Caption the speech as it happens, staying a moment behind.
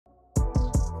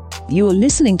You are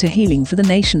listening to Healing for the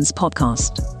Nations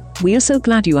podcast. We are so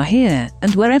glad you are here,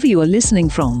 and wherever you are listening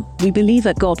from, we believe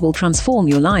that God will transform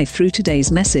your life through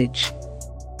today's message.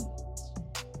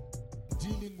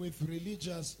 Dealing with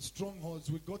religious strongholds,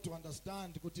 we got to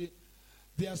understand that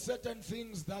there are certain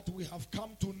things that we have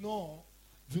come to know,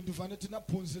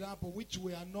 which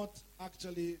were not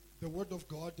actually the word of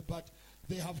God, but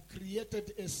they have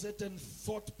created a certain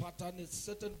thought pattern, a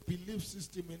certain belief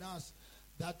system in us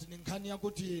that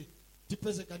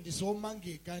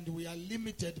and we are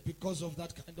limited because of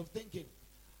that kind of thinking.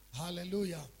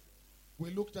 Hallelujah.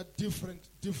 We looked at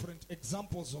different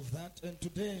examples of that, and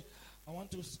today I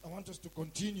want us to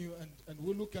continue and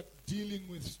we'll look at dealing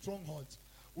with strongholds.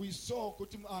 We saw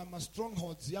my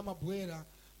strongholds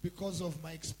because of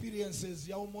my experiences,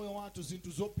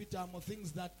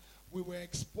 things that we were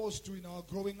exposed to in our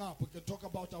growing up. We can talk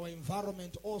about our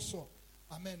environment also.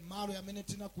 Amen.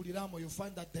 You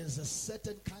find that there's a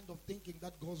certain kind of thinking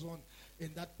that goes on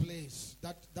in that place.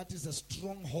 That is a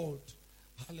stronghold.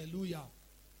 Hallelujah.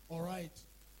 All right.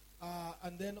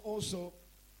 And then also,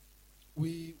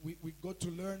 we got to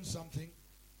learn something.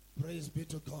 Praise be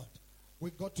to God.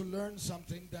 We got to learn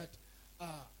something that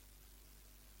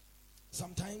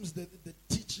sometimes the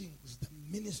teachings, the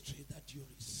ministry that you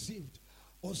received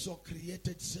also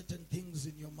created certain things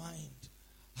in your mind.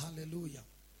 Hallelujah.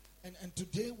 And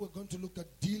today we're going to look at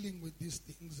dealing with these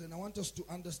things. And I want us to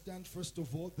understand, first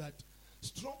of all, that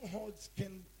strongholds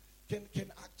can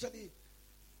actually,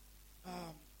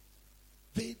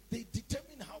 they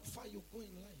determine how far you go in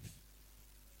life.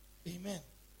 Amen.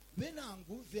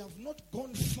 They have not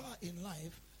gone far in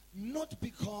life, not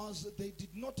because they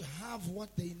did not have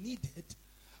what they needed,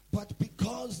 but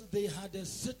because they had a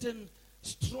certain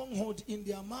stronghold in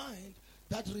their mind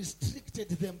that restricted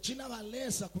them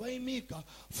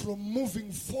from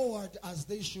moving forward as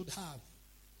they should have.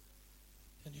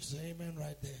 Can you say amen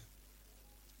right there?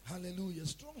 Hallelujah.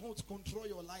 Strongholds control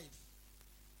your life.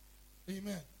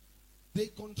 Amen. They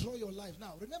control your life.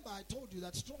 Now, remember I told you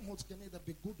that strongholds can either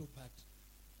be good or bad.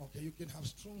 Okay, you can have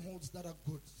strongholds that are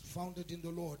good, founded in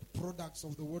the Lord, products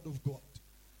of the Word of God.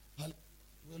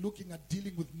 We're looking at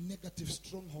dealing with negative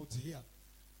strongholds here.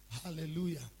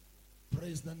 Hallelujah.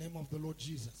 Praise the name of the Lord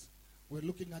Jesus. We're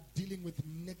looking at dealing with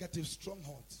negative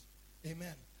strongholds.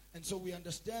 Amen. And so we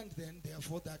understand then,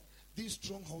 therefore, that these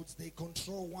strongholds, they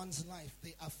control one's life.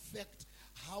 They affect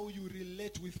how you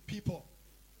relate with people.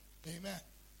 Amen.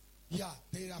 Yeah,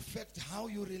 they affect how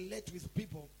you relate with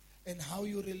people and how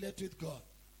you relate with God.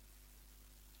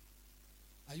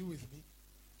 Are you with me?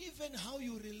 Even how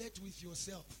you relate with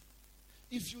yourself.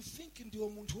 If you think in the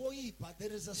omuntu,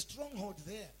 there is a stronghold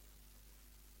there.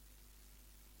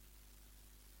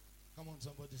 Come on,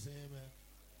 somebody say amen.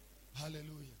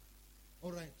 Hallelujah.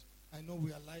 All right. I know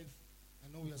we are live.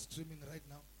 I know we are streaming right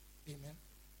now. Amen.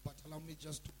 But allow me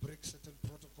just to break certain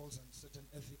protocols and certain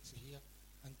ethics here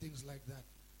and things like that.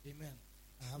 Amen.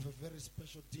 I have a very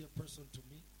special dear person to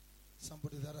me.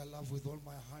 Somebody that I love with all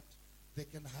my heart. They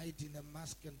can hide in a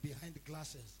mask and behind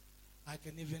glasses. I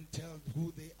can even tell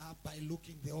who they are by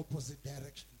looking the opposite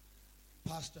direction.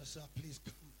 Pastor, sir, please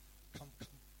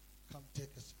come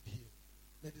take us here.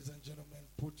 Ladies and gentlemen,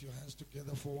 put your hands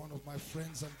together for one of my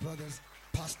friends and brothers,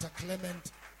 Pastor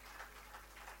Clement.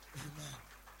 Amen.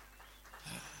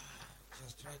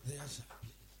 Just right there, sir,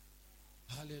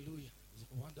 please. Hallelujah. He's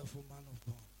a wonderful man of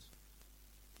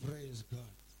God. Praise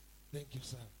God. Thank you,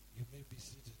 sir. You may be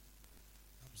seated.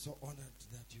 I'm so honored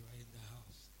that you are in the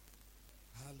house.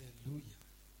 Hallelujah.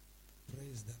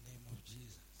 Praise the name of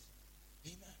Jesus.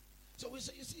 Amen. So we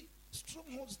say, you see,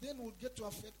 strongholds then will get to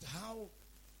affect how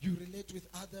you relate with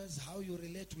others, how you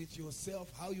relate with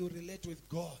yourself, how you relate with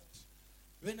God.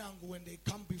 When they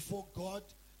come before God,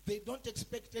 they don't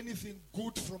expect anything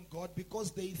good from God because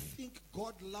they think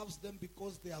God loves them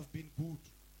because they have been good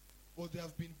or they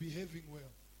have been behaving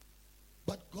well.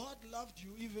 But God loved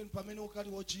you even pamene ukali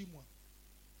wochimwa.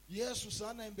 Yesu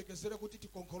sana imbekezere kuti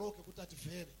tikonkoroke kuti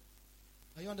atifere.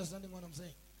 Are you understanding what I'm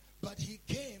saying? But he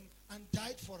came and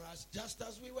died for us just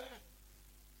as we were.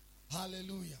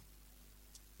 Hallelujah.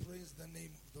 Praise the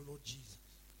name of the Lord Jesus.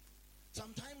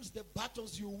 Sometimes the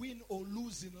battles you win or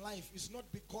lose in life is not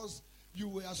because you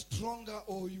were stronger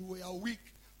or you were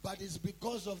weak, but it's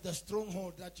because of the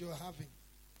stronghold that you're having.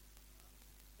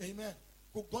 Amen.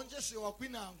 Kugonjesewa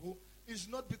kwinangu is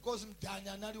not because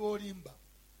mtanya nali olimba.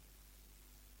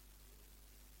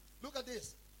 Look at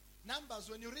this. Numbers,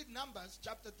 when you read Numbers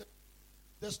chapter 3,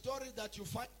 the story that you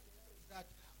find is that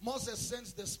Moses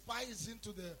sends the spies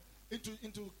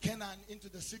into Canaan, into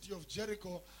the city of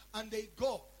Jericho, and they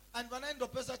go. And wanaenda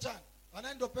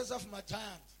pesa from a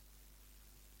giant.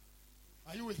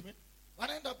 Are you with me?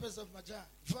 Wanaenda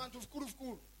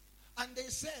And they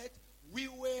said, we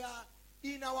were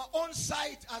in our own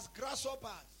sight as grasshoppers.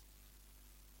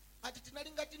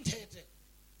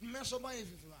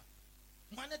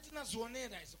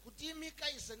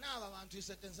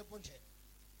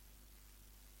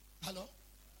 Hello?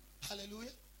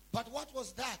 Hallelujah. But what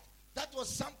was that? That was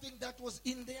something that was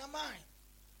in their mind.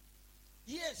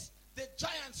 Yes, the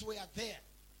giants were there.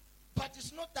 But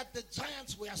it's not that the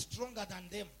giants were stronger than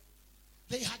them.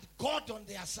 They had God on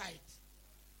their side.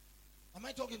 Am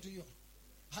I talking to you?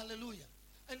 Hallelujah.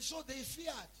 And so they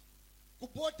feared.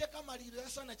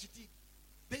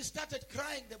 They started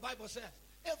crying, the Bible says.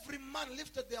 Every man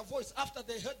lifted their voice after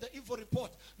they heard the evil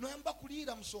report.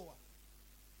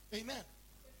 Amen.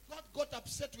 God got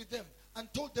upset with them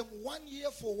and told them 1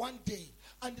 year for 1 day.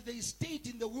 And they stayed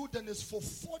in the wilderness for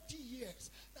 40 years.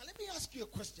 Now let me ask you a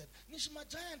question. Nishma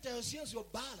giant ayosienzi yo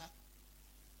bala.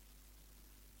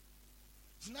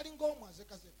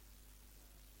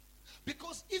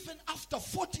 Because even after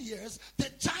 40 years, the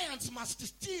giants must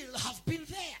still have been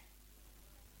there.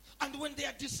 And when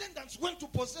their descendants went to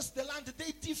possess the land,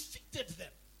 they defeated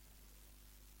them.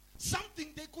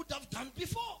 Something they could have done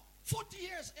before, 40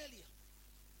 years earlier.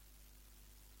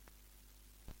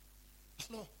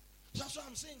 No. That's what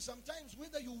I'm saying. Sometimes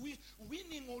whether you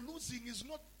winning or losing is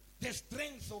not the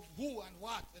strength of who and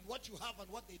what you have and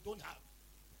what they don't have.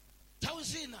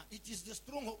 It is the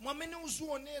stronghold. That's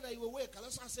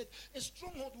why I said a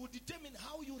stronghold will determine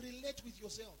how you relate with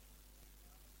yourself.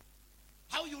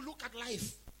 How you look at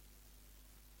life.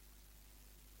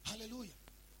 Hallelujah.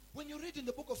 When you read in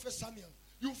the book of 1 Samuel,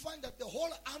 you find that the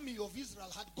whole army of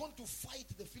Israel had gone to fight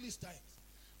the Philistines.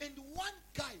 And one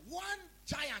guy, one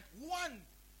giant, one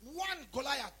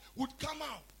Goliath would come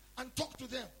out and talk to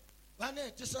them.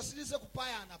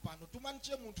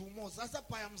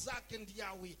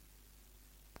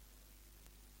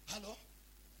 Hello?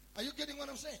 Are you getting what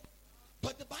I'm saying?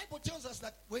 But the Bible tells us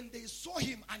that when they saw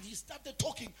him and he started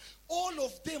talking, all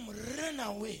of them ran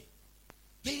away.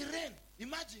 They ran.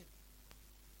 Imagine.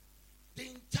 The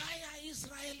entire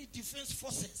Israeli defense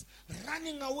forces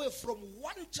running away from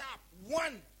one chap,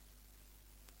 one.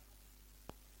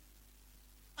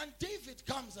 And David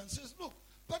comes and says, look,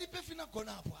 I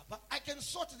can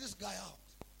sort this guy out.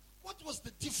 What was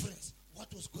the difference?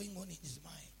 What was going on in his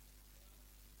mind?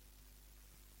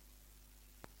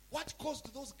 What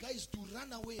caused those guys to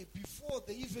run away before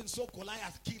they even saw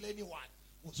Goliath kill anyone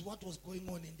was what was going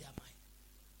on in their mind.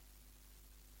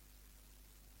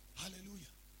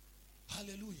 Hallelujah.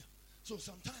 Hallelujah. So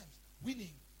sometimes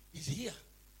winning is here.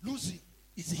 Losing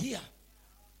is here.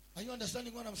 Are you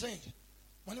understanding what I'm saying?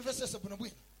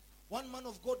 One man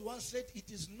of God once said,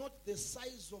 it is not the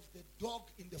size of the dog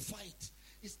in the fight.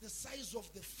 It's the size of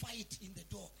the fight in the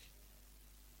dog.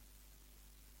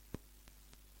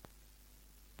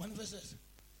 One verse says,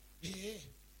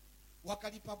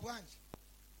 wakalipa branch,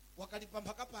 wakalipa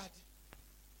mpakapati.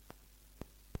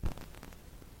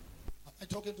 Am I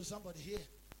talking to somebody here?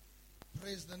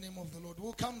 Praise the name of the Lord.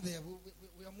 We'll come there.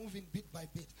 We are moving bit by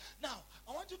bit. Now,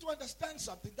 I want you to understand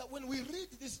something, that when we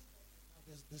read this,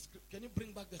 can you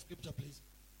bring back the scripture, please?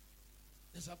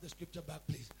 Let's have the scripture back,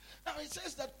 please. Now, it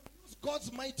says that use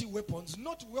God's mighty weapons,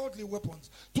 not worldly weapons,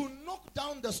 to knock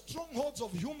down the strongholds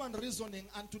of human reasoning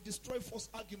and to destroy false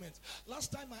arguments.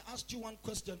 Last time I asked you one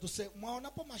question to say,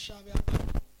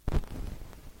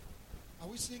 are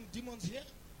we seeing demons here?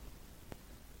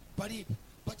 But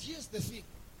here's the thing.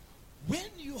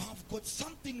 When you have got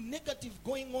something negative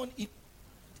going on in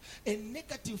a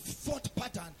negative thought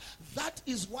pattern, that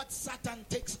is what Satan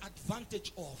takes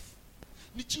advantage of.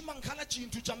 Nichimankala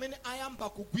chintu chamene ayamba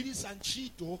kugwirisa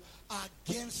nchito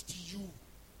against you.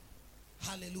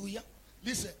 Hallelujah.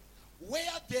 Listen,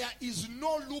 where there is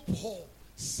no loophole,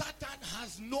 Satan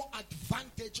has no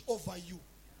advantage over you.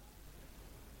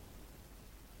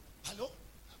 Hello?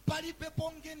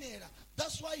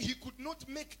 That's why he could not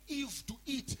make Eve to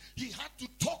eat. He had to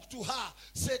talk to her,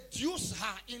 seduce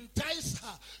her, entice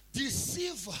her,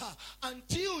 deceive her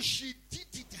until she did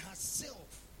it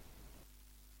herself.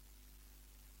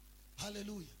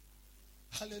 Hallelujah.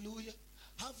 Hallelujah.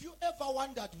 Have you ever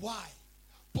wondered why?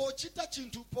 Pochita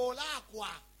chintu polakwa,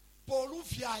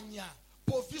 polufyanya,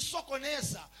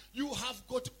 povisokoneza. You have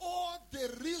got all the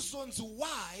reasons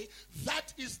why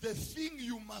that is the thing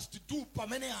you must do.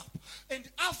 And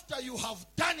after you have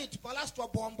done it,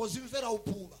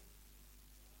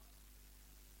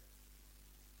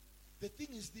 the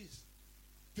thing is this.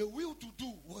 The will to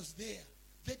do was there.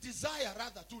 The desire,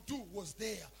 rather, to do was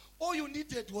there. All you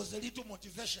needed was a little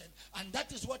motivation. And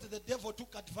that is what the devil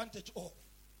took advantage of.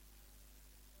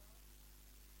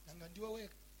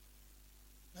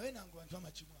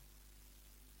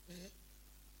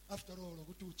 After all,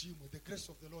 the grace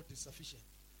of the Lord is sufficient.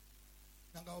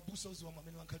 Nanga wabusa uzi wa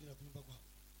mwamini wankalira kuimba kwao.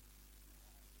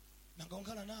 Nanga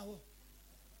ongala nao.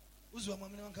 Uzi wa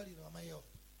mwamini wankalira wa mayo.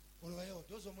 Olwa yo,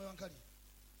 dozo wa mwamini wankalira.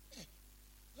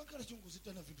 Wankala chungu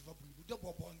zitana vintu vabuibu. Ndipo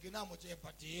wapongenamo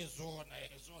chepati yezo na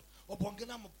yezo.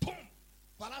 Wapongenamo, boom!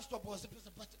 Palasto was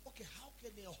but okay, how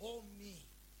can they hold me?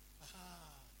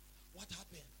 What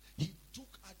happened? He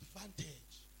took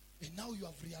advantage. And now you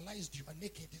have realized you are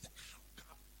naked. How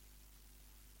come?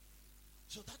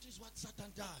 So that is what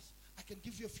Satan does. I can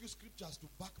give you a few scriptures to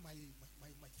back my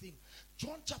thing.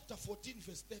 John chapter 14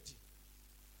 verse 30.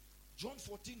 John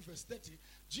 14 verse 30.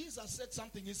 Jesus said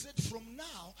something. He said, from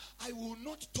now I will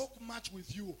not talk much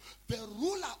with you. The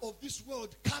ruler of this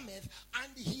world cometh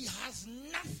and he has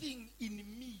nothing in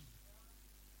me.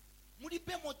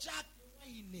 Mulipe mochake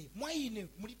mwaine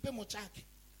mulipe mochake.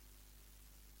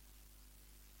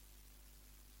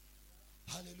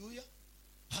 Hallelujah.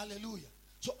 Hallelujah.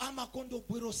 So amakondo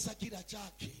bwero sakira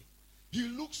chake. He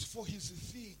looks for his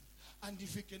thing, and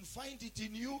if he can find it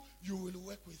in you, you will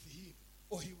work with him,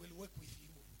 or he will work with you.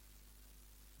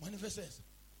 One verse says,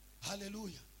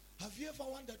 hallelujah. Have you ever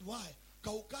wondered why?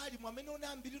 Kaukari mwameno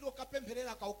na ambiriro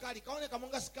kapemperera kaukari kaone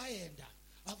kamonga skaenda.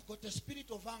 I've got a spirit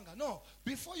of anger. No,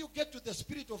 before you get to the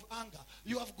spirit of anger,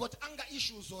 you have got anger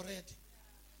issues already.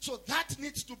 So that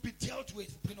needs to be dealt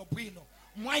with.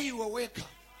 Mwai waweka.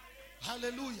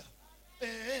 Hallelujah.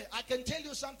 I can tell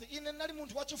you something. In another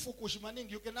muntu wacho fukushi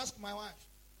maningi, you can ask my wife.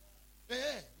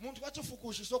 Muntu wacho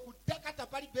fukushi so kutakata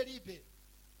pali beribe.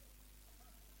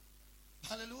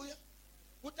 Hallelujah.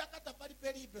 Kutakata pali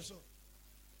beribe so.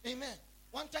 Amen.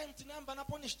 One time tinamba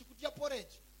naponish tikutia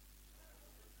porridge.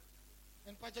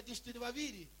 And pacha tishtiri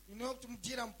vaviri. You know to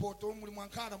mtira mpoto muli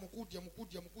mwankara mukudia.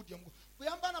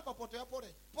 Kuyambana papoto ya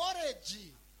porridge.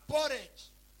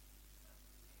 Porridge.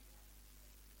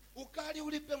 Ukari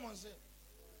ulipe mwanze.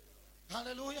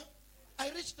 Hallelujah. I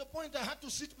reached the point I had to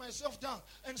sit myself down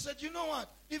and said, you know what?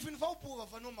 Even vaupuga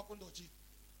vanoma kondochi.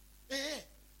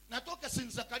 Natoka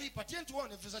sinza kalipa. Tien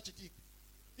tuone visa chitika.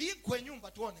 Hii kwe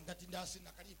nyumba tuone ngati ndasi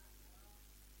na kalipa.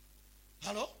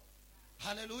 Hello?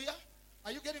 Hallelujah.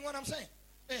 Are you getting what I'm saying?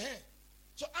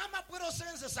 So ama kwero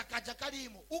sense sakaja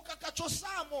kalimo.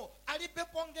 Ukakachosamo alipe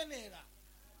pongenera.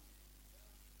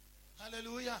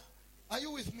 Hallelujah. Are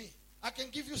you with me? I can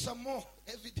give you some more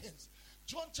evidence.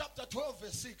 John chapter 12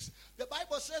 verse 6. The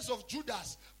Bible says of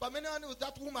Judas, but many knew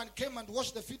that woman came and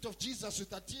washed the feet of Jesus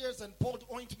with her tears and poured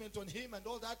ointment on him and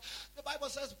all that. The Bible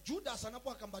says Judas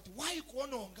anapoakambati why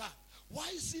kuononga?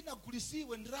 Why sina kulisi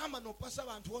when Rama no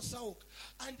pasaba and wasauka?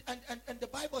 And the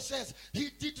Bible says he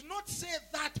did not say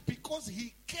that because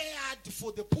he cared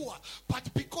for the poor, but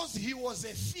because he was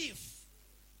a thief.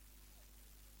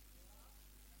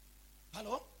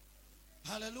 Hello?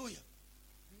 Hallelujah.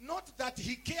 Not that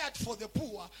he cared for the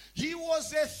poor. He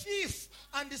was a thief.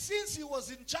 And since he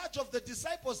was in charge of the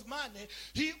disciples' money,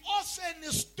 he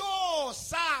often stole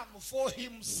some for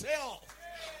himself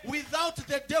without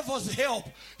the devil's help.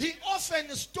 He often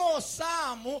stole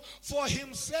some for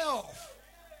himself.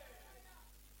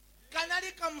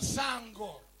 Kanalika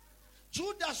msango.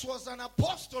 Judas was an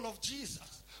apostle of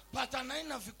Jesus, but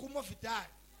anaina vikumo vitari.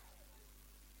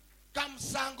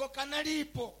 Kamsango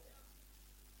kanalipo.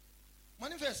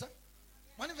 Manifest.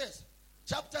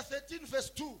 Chapter 13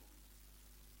 verse 2.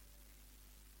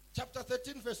 Chapter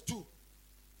 13 verse 2.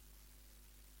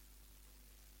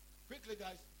 Quickly,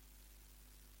 guys.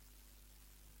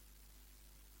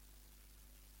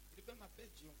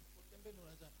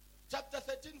 Chapter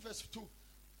 13 verse 2.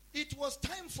 It was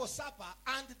time for supper,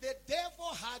 and the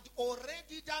devil had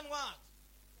already done what?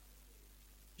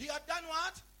 He had done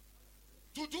what?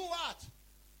 To do what?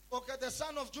 Okay, the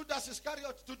son of Judas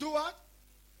Iscariot, to do what?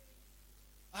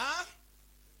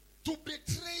 To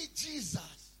betray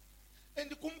Jesus. And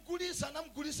kumgulisa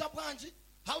namgulisa bwanji.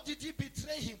 How did he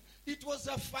betray him? It was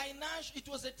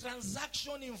a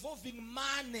transaction involving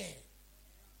money.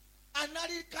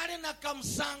 Anali karena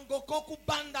kamsango koku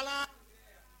bandala.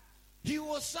 He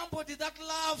was somebody that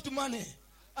loved money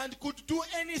and could do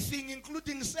anything,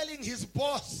 including selling his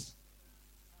boss.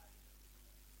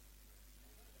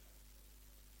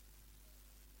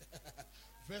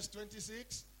 Verse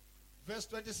 26,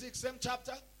 same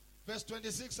chapter, verse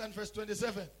 26 and verse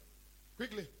 27.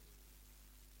 Quickly.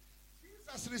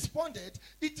 Jesus responded,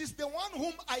 it is the one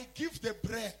whom I give the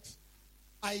bread,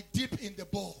 I dip in the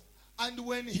bowl. And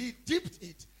when he dipped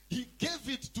it, he gave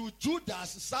it to Judas,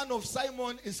 son of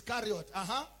Simon Iscariot.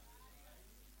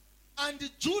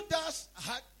 And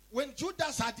when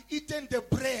Judas had eaten the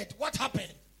bread, what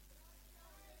happened?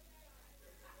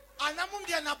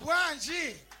 anamungena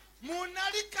bwanji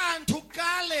munali kantu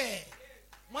kale.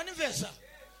 Mwanivesa.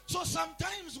 So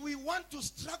sometimes we want to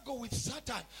struggle with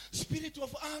Satan. Spirit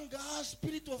of anger,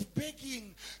 spirit of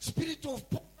begging, spirit of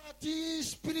poverty,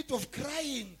 spirit of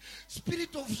crying,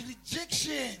 spirit of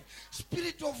rejection,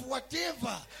 spirit of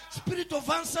whatever, spirit of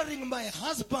answering my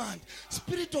husband,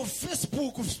 spirit of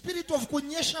Facebook, spirit of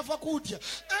kunyesha vakudya.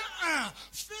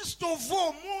 First of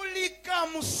all, mulika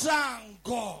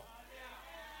musango.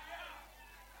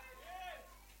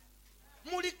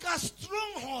 Mulika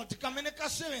stronghold kamene ka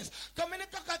sevens kamene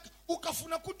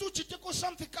ukafuna kuti uchiteko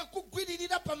something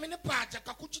kakugwiririra pamene paja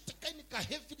kakuchiteka ini ka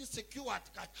heavily secured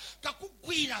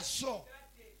kakugwira so.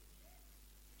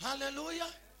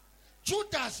 Hallelujah.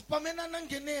 Judas pamene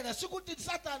anangenera sikuti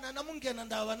Satana anamungena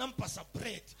ndawa nampasa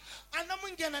bread,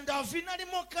 anamungena ndawa vinali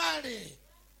mokale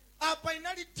apa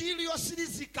inali deal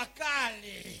yosirizika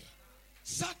kale.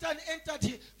 Satan entered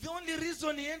him. The only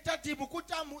reason he entered him,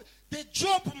 the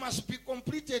job must be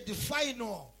completed,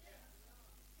 final.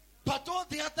 But all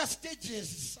the other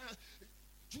stages,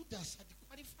 Judas had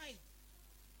qualified.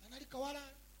 Anali kawala,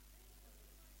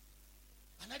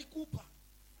 anali kupa.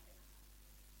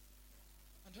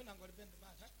 Antona ngoli bende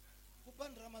mata.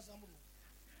 Kupandra mazamulu.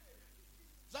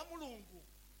 Zamulungu.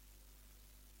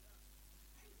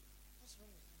 What's wrong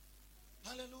with you?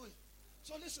 Hallelujah.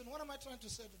 So listen, what am I trying to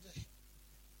say today?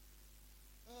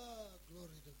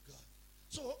 Glory to God.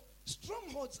 So,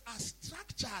 strongholds are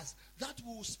structures that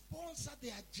will sponsor the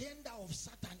agenda of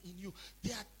Satan in you.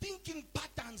 They are thinking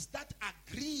patterns that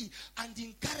agree and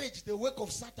encourage the work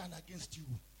of Satan against you.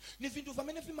 Nivindu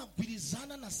vamene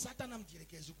vimagwirizana na Satan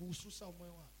amdirekezi kuhususa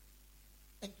umoyo wako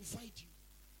and to fight you.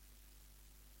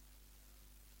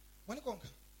 Wanikonka?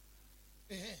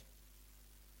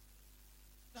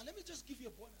 Now let me just give you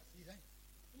a bonus. Right?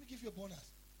 Let me give you a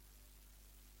bonus.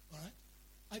 All right?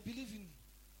 I believe in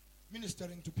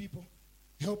ministering to people,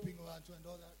 helping and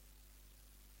all that.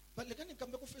 But lekani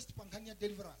nikambeko first pangania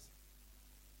deliverance.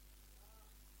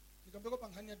 Nikambeko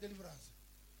pangania deliverance.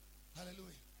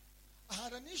 Hallelujah. I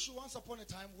had an issue once upon a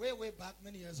time, way back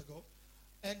many years ago,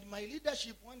 and my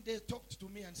leadership one day talked to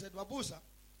me and said, Wabusa,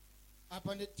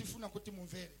 apane tifuna kuti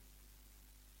mumvere.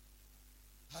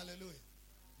 Hallelujah.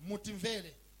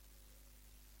 Mutimvere.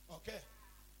 Okay.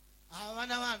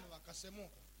 Awana wanu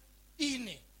wakasemuka.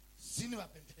 Ine sini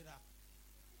wapendera.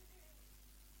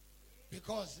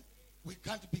 Because we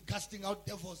can't be casting out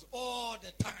devils all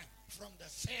the time from the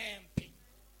same thing.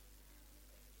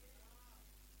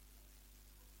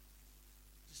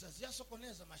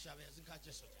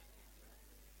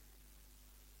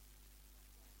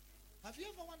 Have you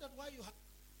ever wondered why you have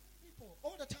people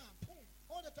all the time, boom,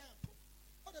 all the time, boom,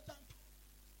 all the time, boom?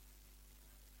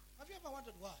 Have you ever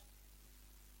wondered why?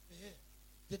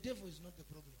 The devil is not the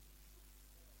problem.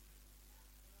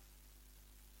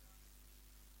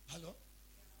 Hello?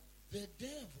 The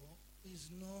devil is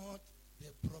not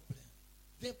the problem.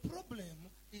 The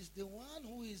problem is the one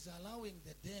who is allowing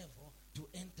the devil to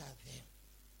enter them.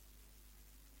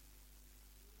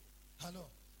 Hello?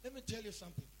 Let me tell you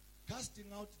something.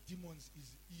 Casting out demons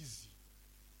is easy.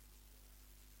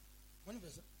 One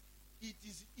verse. It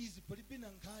is easy.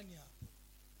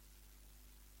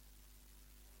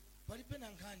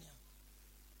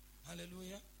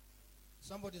 Hallelujah.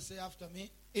 Somebody say after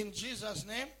me, in Jesus'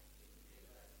 name,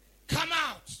 come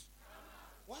out.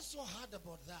 What's so hard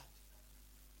about that?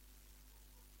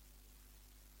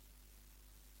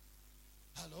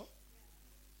 Hello?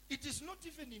 It is not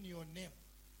even in your name.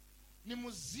 Ni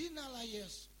muzina la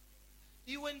Yesu.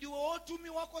 Iwe ndiwe otumi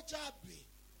wako chabe.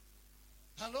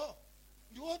 Hello?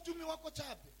 Ndiwe otumi wako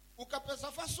chabe.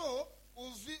 Ukapesa faso,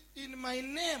 in my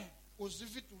name,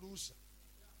 uzivitulusa.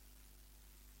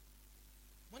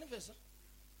 Manifesta?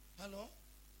 Hello?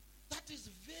 That is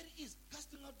very easy.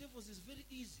 Casting out devils is very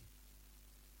easy.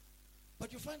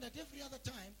 But you find that every other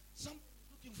time, some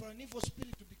looking for an evil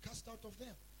spirit to be cast out of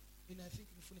them. And I think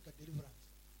in Funika deliverance.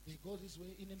 They go this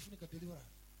way in Funika deliverance.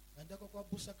 And they go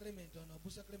Busa Clement or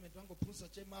Busa Clement, one go Pusa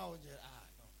Chema. No.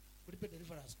 Put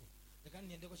deliverance. Let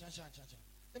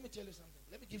me tell you something.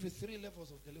 Let me give you 3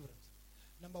 levels of deliverance.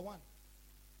 Number 1.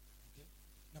 Okay?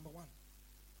 Number 1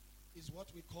 is what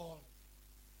we call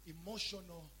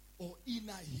emotional or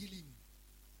inner healing.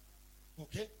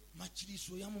 Okay?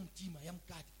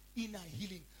 Inner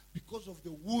healing because of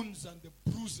the wounds and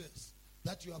the bruises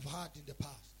that you have had in the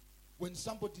past. When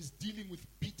somebody is dealing with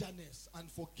bitterness and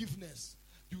forgiveness,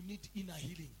 you need inner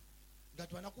healing.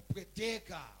 That when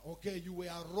okay, you were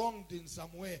wronged in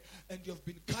some way and you have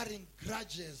been carrying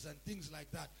grudges and things like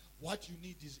that. What you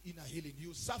need is inner healing.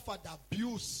 You suffered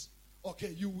abuse,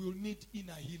 okay, you will need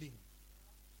inner healing.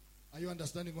 Are you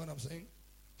understanding what I'm saying?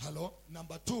 Hello?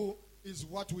 Number 2 is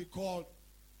what we call,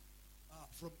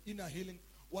 from inner healing,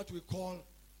 what we call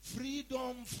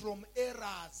freedom from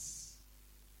errors.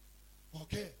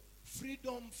 Okay?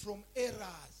 Freedom from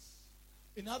errors.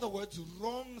 In other words,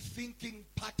 wrong thinking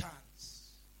patterns.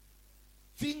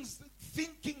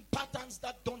 Thinking patterns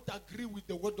that don't agree with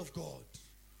the word of God.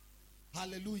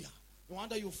 Hallelujah. No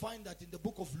wonder you find that in the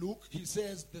book of Luke, he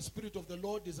says, the Spirit of the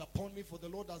Lord is upon me, for the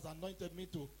Lord has anointed me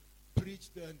to preach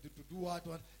and to do what?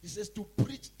 He says to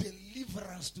preach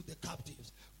deliverance to the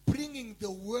captives, bringing the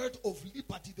word of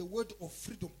liberty, the word of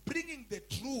freedom, bringing the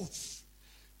truth.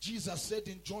 Jesus said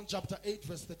in John chapter 8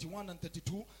 verse 31 and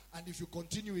 32, and if you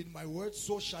continue in my words,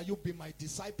 so shall you be my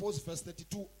disciples. Verse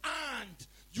 32, and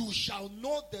you shall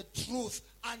know the truth,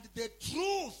 and the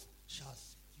truth shall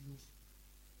set you free.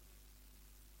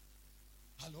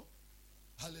 Hello?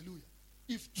 Hallelujah.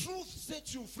 If truth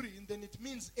sets you free, then it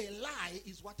means a lie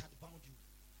is what had bound you.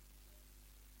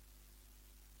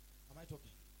 Am I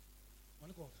talking?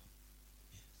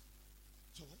 Yes.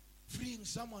 So, freeing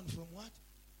someone from what?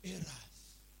 Errors.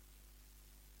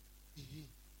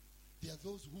 There are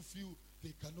those who feel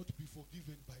they cannot be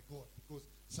forgiven by God because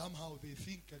somehow they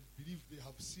think and believe they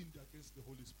have sinned against the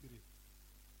Holy Spirit.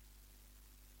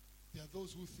 There are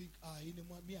those who think,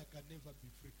 me, I can never be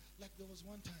free. Like there was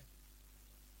one time.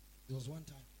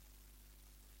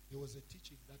 There was a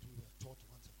teaching that we were taught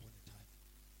once upon a time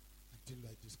until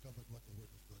I discovered what the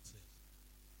word of God says.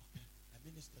 Okay. I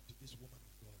ministered to this woman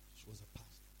of God. She was a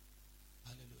pastor.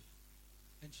 Hallelujah.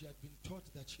 And she had been taught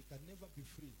that she can never be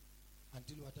free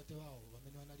until watate wao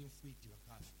wamenwana limfuiti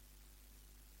wakafi.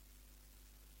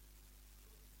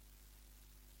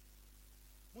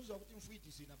 Muzo kuti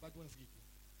mfuiti sina bado mfuiti.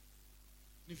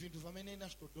 Ni vintu vamene ina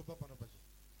stodopa pano paje.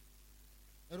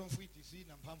 Ero mfuiti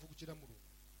sina mphamvu kuchira mulungu.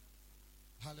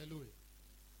 Hallelujah.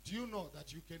 Do you know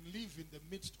that you can live in the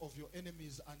midst of your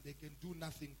enemies and they can do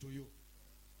nothing to you?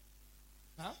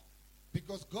 Huh?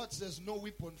 Because God says no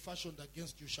weapon fashioned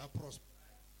against you shall prosper.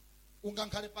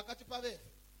 Ungankale pakati pave.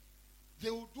 They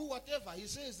will do whatever. He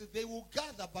says that they will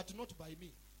gather but not by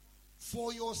me.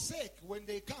 For your sake, when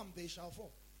they come, they shall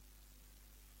fall.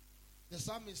 The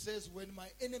psalmist says, when my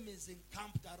enemies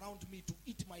encamped around me to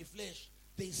eat my flesh,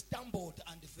 they stumbled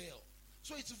and fell.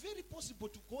 So it's very possible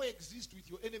to coexist with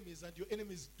your enemies and your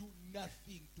enemies do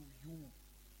nothing to you.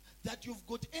 That you've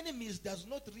got enemies does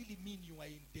not really mean you are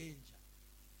in danger.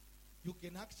 You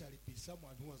can actually be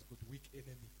someone who has got weak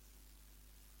enemies.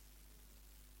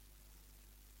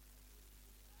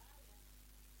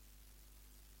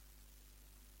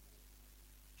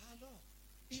 Hello.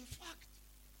 In fact,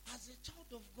 as a child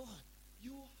of God,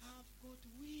 you have got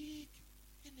weak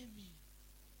enemies.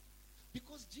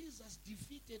 Because Jesus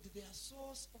defeated their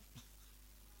source of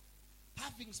power,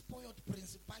 having spoiled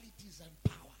principalities and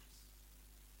powers.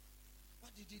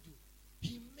 What did he do?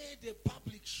 He made a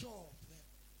public show of them,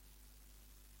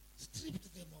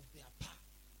 stripped them of their power.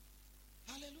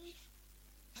 Hallelujah.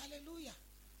 Hallelujah.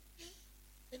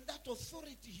 And that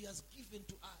authority he has given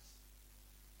to us.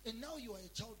 And now you are a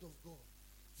child of God,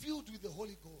 filled with the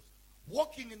Holy Ghost,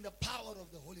 walking in the power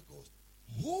of the Holy Ghost.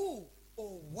 Who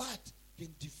or what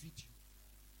can defeat you?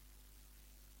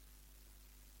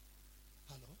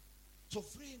 Hello? So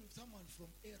freeing someone from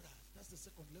errors, that's the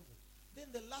second level.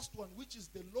 Then the last one, which is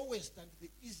the lowest and the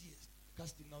easiest,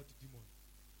 casting out demons.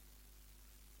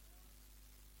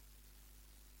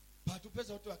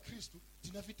 Patupeza watu wa Kristu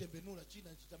tinavitembenula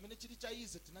china chitamene chili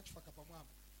chaize tinachifaka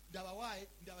pamwamba. Ndawa wae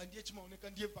ndawa ndiye chimaoneka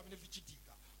ndiye pamene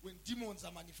vichitika. When demons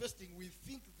are manifesting, we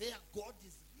think their God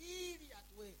is really at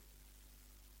work.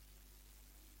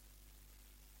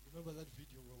 Remember that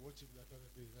video we were watching that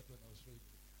other day, that one I was showing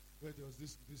you, where there was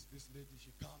this lady,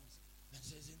 she comes and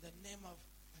says, in the name of,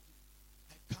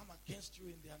 I come against you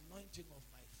in the anointing of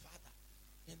my Father.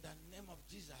 In the name of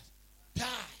Jesus,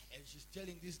 die. And she's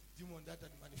telling this demon that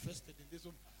had manifested in this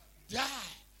one, die.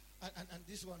 And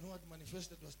this one who had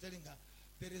manifested was telling her,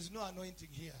 there is no anointing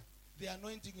here. The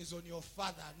anointing is on your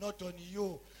father, not on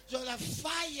you. So the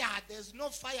fire, there's no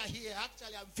fire here.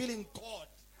 Actually, I'm feeling cold.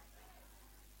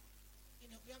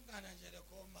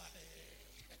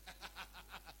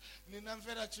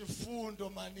 Ninamvera chifundo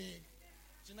maningi.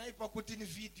 Chinaipa kuti ni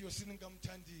video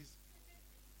siningamthandiza.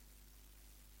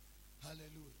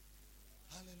 Hallelujah.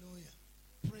 Hallelujah.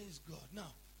 Praise God.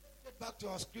 Now, get back to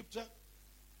our scripture.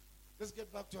 Let's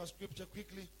get back to our scripture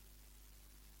quickly.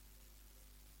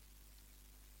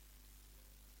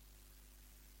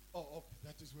 Oh, okay,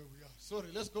 that is where we are. Sorry,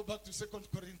 let's go back to 2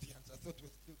 Corinthians. I thought we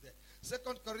were still there.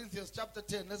 2 Corinthians chapter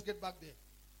 10. Let's get back there.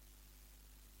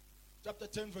 Chapter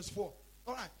 10 verse 4.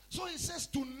 All right. So it says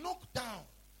to knock down.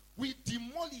 We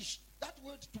demolish. That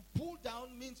word to pull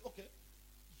down means, okay,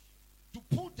 To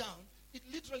pull down, it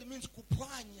literally means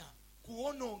kupanya,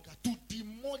 kuononga, to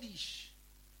demolish.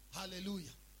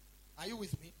 Hallelujah. Are you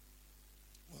with me?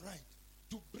 All right.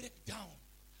 To break down.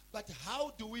 But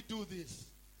how do we do this?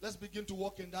 Let's begin to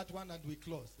walk in that one and we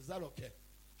close. Is that okay?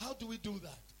 How do we do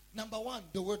that? Number one,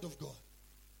 the word of God.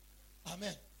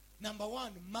 Amen. Number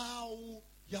one, mau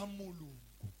ya mulungu.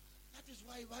 That is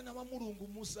why vana va mulungu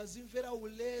musazimvera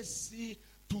ulesi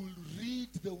to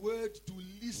read the word, to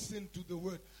listen to the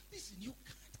word. Listen, you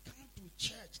can't come to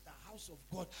church, the house of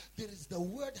God. There is the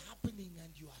word happening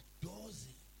and you are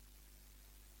dozing.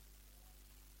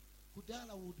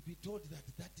 Kudala would be told that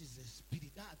that is a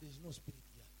spirit. There is no spirit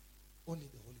here. Only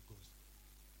the Holy Ghost.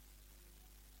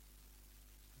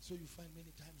 And so you find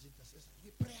many times intercessors,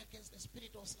 we pray against the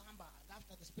spirit of slumber. And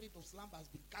after the spirit of slumber has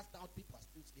been cast out, people are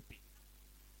still sleeping.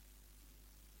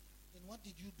 Then what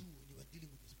did you do when you were dealing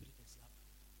with the spirit of slumber?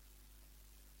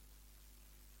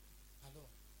 Hello?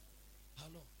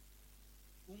 Hello?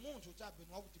 Umuntu chabe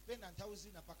nwakutipenda nthawi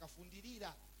zina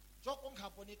pakafundirira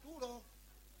chokonkhapo ni tulo.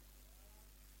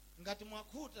 Ngati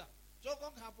mwakhuta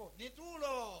chokonkhapo ni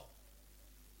tulo.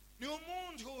 Ni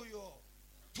umuntu uyo.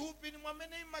 Thupi ni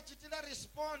mwamene imachitira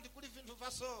respond kuli vinthu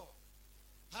vaso.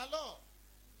 Hello?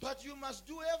 But you must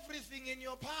do everything in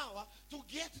your power to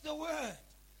get the word.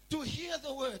 To hear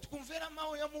the word. Kumvera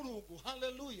mawu ya mulungu.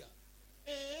 Hallelujah.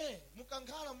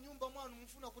 Mukankhala mnyumba mwanu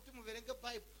mufuna kuti muverenge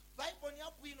Bible. Bible ni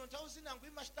yabwino nthawi zina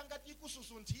imachitangati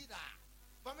ikususunthira.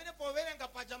 Pamene poverenga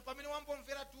paja pamene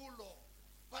wambomvera tulo.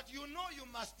 But you know you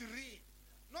must read.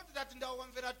 Not that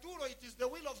ndawamvera tulo, it is the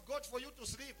will of God for you to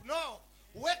sleep. No.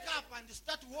 Wake up and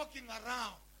start walking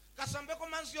around. Kasambeko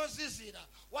manzio zizira.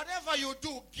 Whatever you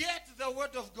do, get the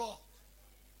word of God.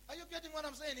 Are you getting what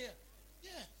I'm saying here?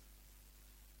 Yeah.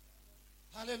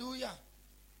 Hallelujah.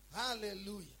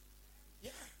 Hallelujah.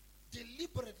 Yeah.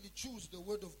 Deliberately choose the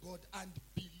word of God and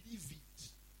believe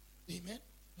it. Amen.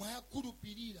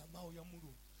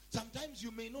 Sometimes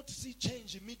you may not see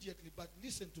change immediately, but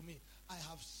listen to me. I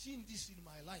have seen this in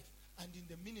my life and in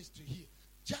the ministry here.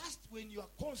 Just when you are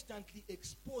constantly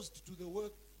exposed to the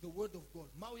word of God,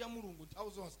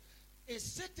 a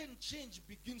certain change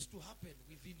begins to happen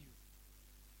within you.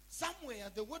 Somewhere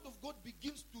the word of God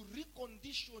begins to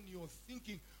recondition your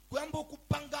thinking. Kuyamba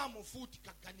kupangamo futi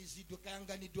kaganizidwe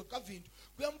kayanganidwe kavintu.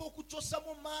 Kuyamba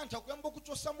kuchosamo manta, kuyamba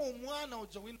kuchosamo umwana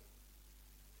ojawina.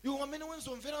 You wamene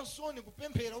wenzo mvera nsoni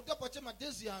kupempera utapache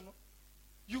madezi ano.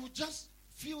 You just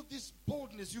feel this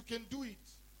boldness, you can do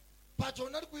it. But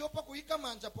onali kuyopa kuika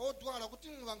manja pa odwala kuti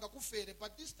mvanga kufere,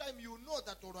 but this time you know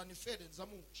that orani fere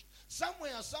nzamuchi.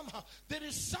 Somewhere, somehow, there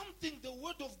is something the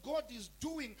word of God is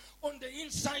doing on the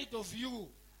inside of you.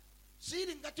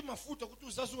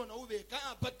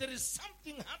 But there is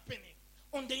something happening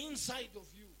on the inside of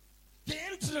you. The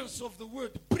entrance of the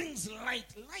word brings light.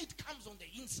 Light comes on the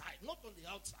inside, not on the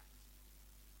outside.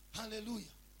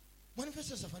 Hallelujah.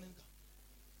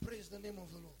 Praise the name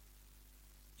of the Lord.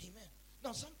 Amen.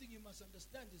 Now, something you must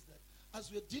understand is that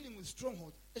as we're dealing with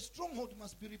stronghold, a stronghold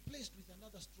must be replaced with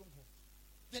another stronghold.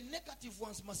 The negative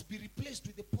ones must be replaced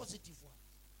with the positive ones.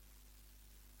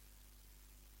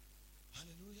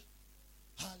 Hallelujah.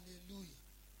 Hallelujah.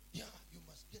 Yeah, you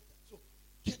must get that. So,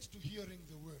 get to hearing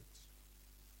the word.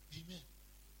 Amen.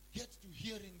 Get to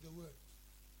hearing the word.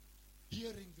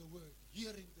 Hearing the word.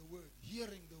 Hearing the word.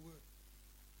 Hearing the word.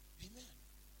 Amen.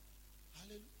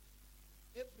 Hallelujah.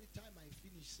 Every time I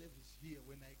finish service here,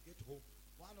 when I get home,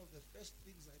 one of the first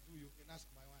things I do, you can ask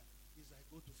my wife, is I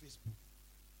go to Facebook.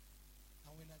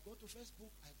 And when I go to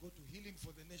Facebook, I go to Healing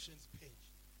for the Nations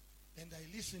page. And I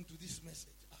listen to this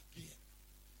message again.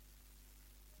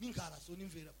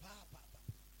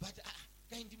 But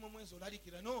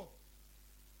no,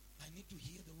 I need to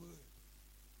hear the word.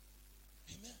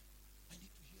 Amen. I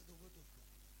need to hear the word of God.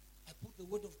 I put the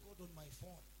word of God on my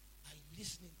phone. I'm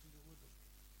listening to the word of God.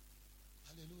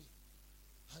 Hallelujah.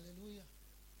 Hallelujah.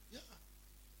 Yeah.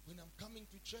 When I'm coming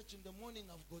to church in the morning,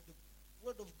 I've got the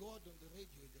word of God on the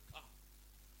radio in the car.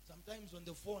 Sometimes on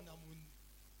the phone, I'm in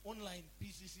online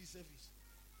PCC service.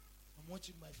 I'm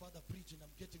watching my father preach and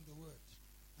I'm getting the word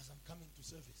as I'm coming to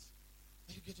service.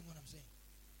 Are you getting what I'm saying?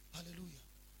 Hallelujah.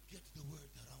 Get the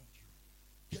word around you.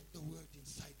 Get the word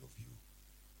inside of you.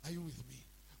 Are you with me?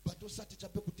 But osati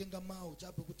chape kutenga mao,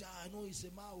 chape kuti no ise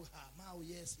mao, mao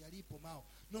yes, yalipo mao.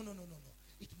 No.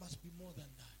 It must be more than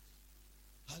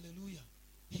that. Hallelujah.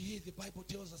 Here the Bible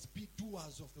tells us, be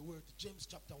doers of the word. James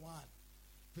chapter 1,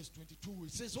 verse 22.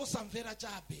 It says, osamvera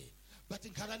chabe, but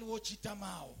in karani wochita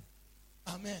mao.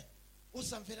 Amen.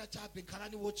 Osamvera chabe, in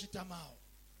karani wochita mao.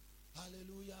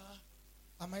 Hallelujah.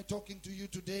 Am I talking to you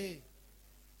today?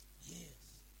 Yes.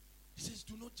 He says,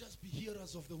 do not just be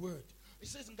hearers of the word, It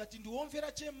says ngati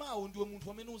ndiwomvera chemawo ndiwe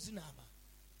munthu amene uzinama.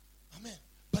 Amen.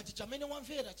 But chamene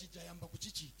wamvera chijayamba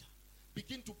kuchichita.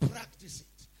 Begin to practice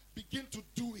it. Begin to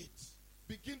do it.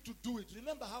 Begin to do it.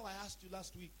 Remember how I asked you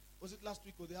last week? Was it last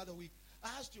week or the other week? I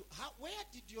asked you, where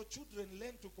did your children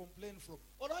learn to complain from?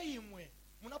 Oloimwe,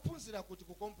 munapunzira kuti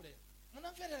kucomplain.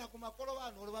 Munamverera kumakolo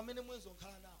wanu olo bamene mwenzo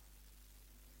nkhala nawo.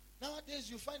 Nowadays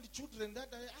you find children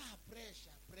that are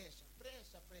pressure.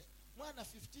 Mwana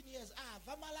 15 years,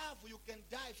 Vamalavu, you can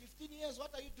die. 15 years,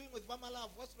 what are you doing with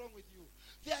Vamalavu? What's wrong with you?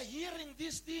 They are hearing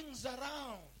these things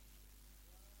around.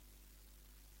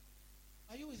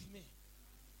 Are you with me?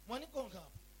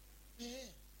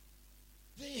 Yeah.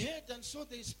 They heard and so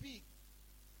they speak.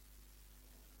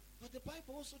 But the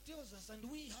Bible also tells us, and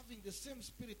we having the same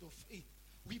spirit of faith,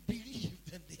 we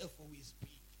believe and therefore we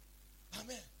speak.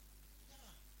 Amen.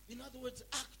 Yeah. In other words,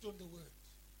 act on the word.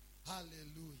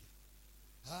 Hallelujah.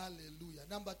 Hallelujah.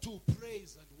 Number 2,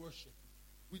 praise and worship.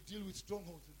 We deal with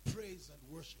strongholds in praise and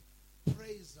worship.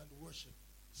 Praise and worship.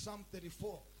 Psalm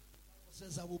 34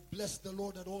 says, I will bless the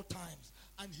Lord at all times,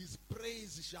 and his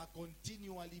praise shall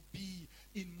continually be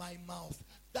in my mouth.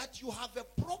 That you have a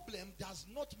problem does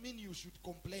not mean you should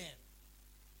complain.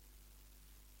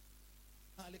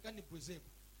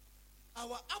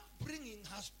 Our upbringing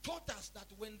has taught us that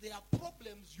when there are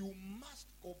problems, you must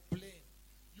complain.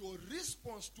 Your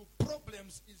response to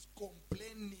problems is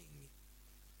complaining.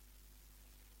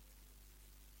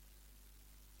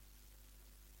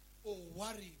 Or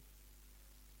worrying.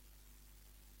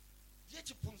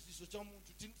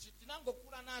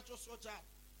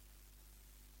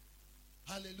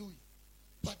 Hallelujah.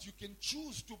 But you can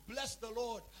choose to bless the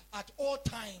Lord at all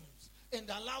times and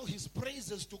allow his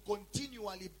praises to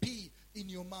continually be in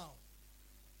your mouth.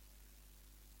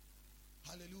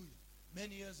 Hallelujah.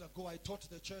 Many years ago, I taught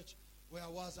the church where I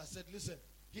was. I said, listen,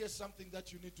 here's something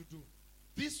that you need to do.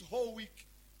 This whole week,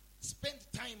 spend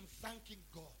time thanking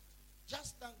God.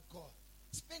 Just thank God.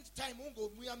 Spend time.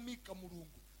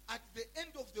 At the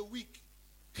end of the week,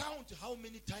 count how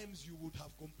many times you would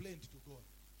have complained to God.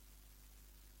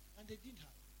 And they didn't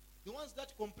have. The ones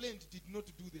that complained did not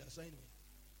do the assignment.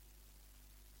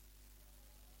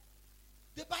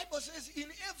 The Bible says,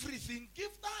 in everything,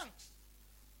 give thanks.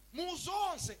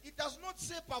 Muzonse. It does not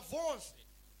say pavonse.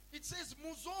 It says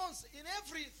muzonse. In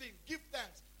everything, give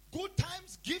thanks. Good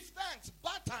times, give thanks.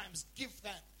 Bad times, give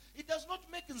thanks. It does not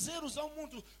make zero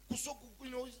zamuntu.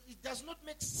 It does not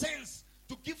make sense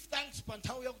to give thanks. What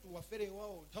are you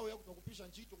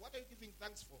giving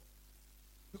thanks for?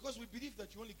 Because we believe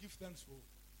that you only give thanks for.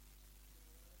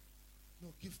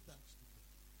 No, give thanks to God.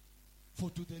 For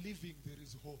to the living there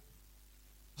is hope.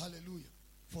 Hallelujah.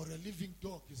 For a living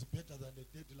dog is better than a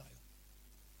dead lion.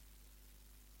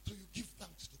 So you give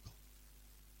thanks to God.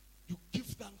 You give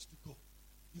thanks to God.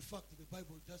 In fact, the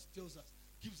Bible just tells us,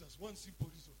 gives us one simple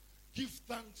reason. Give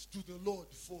thanks to the Lord,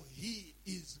 for he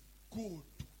is good.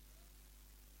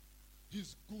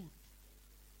 He's good.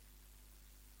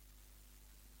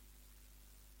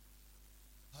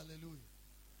 Hallelujah.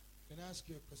 Can I ask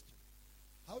you a question?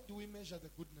 How do we measure the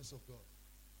goodness of God?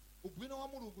 Ubwino wa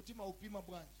Mulungu tima upima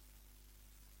bwanji.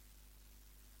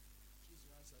 Choose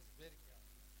your answers very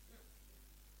carefully.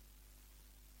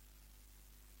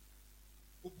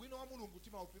 Ubwino wa Mulungu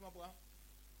tima upima bwanji.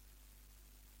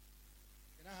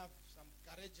 Can I have some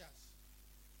courageous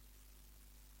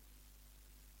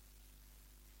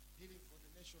healing for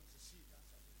the nations to see that?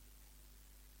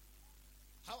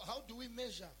 How do we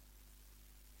measure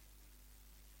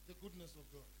the goodness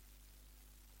of God?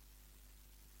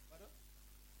 Pardon?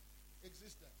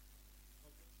 Existence.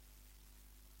 Okay.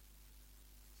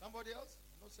 Somebody else?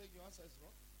 I'm not saying your answer is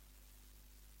wrong.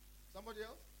 Somebody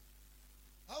else?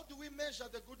 How do we measure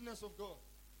the goodness of God?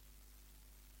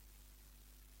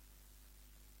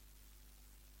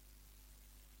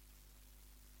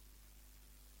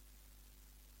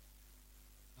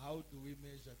 How do we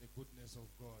measure the goodness of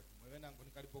God?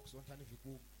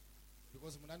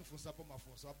 Because munanifunsa po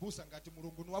mafunso abusa ngati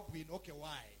mulungu ni wabwino. Okay,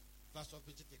 why? Verse of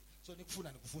vegetarian. So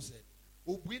nikufuna nikufunse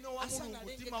ubwino wa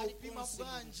mulungu tima upima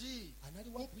bwanji.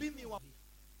 Upimi wa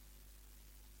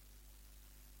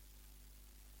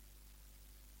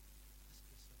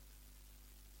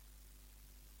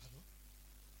Hello?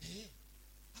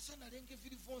 Asa nalenge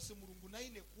vili vonse mulungu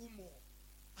naine kumo.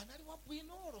 Anali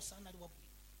wabwino oro sana ali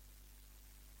wabwino.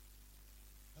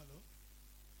 Hello?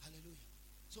 Hallelujah.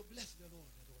 So bless the Lord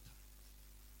at all times.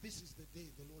 This is the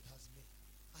day the Lord has made.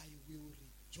 I will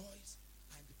rejoice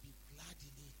and be glad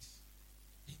in it.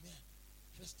 Amen.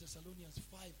 1 Thessalonians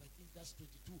 5, I think that's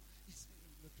 22. It's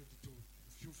not 22,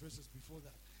 a few verses before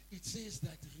that. It says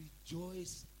that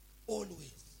rejoice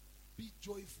always. Be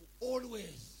joyful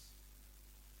always.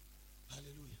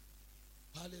 Hallelujah.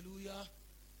 Hallelujah.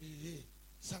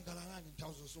 Sangalalani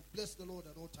tells us, so bless the Lord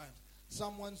at all times.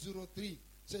 Psalm 103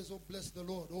 says, oh, bless the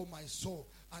Lord, oh my soul,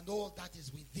 and all that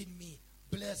is within me.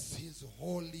 Bless his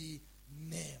holy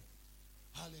name.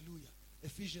 Hallelujah.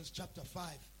 Ephesians chapter 5.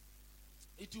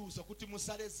 Itiuza kuti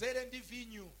musalezere ndi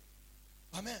vinyu.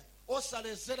 Amen.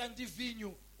 Osalezera ndi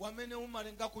vinyu wamene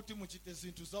umalenga kuti muchite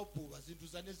zinthu zaubhuwa, zinthu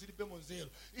zane zilibe monzero.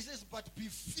 It says, but be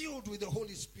filled with the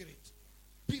Holy Spirit.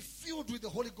 Be filled with the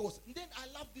Holy Ghost. And then I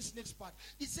love this next part.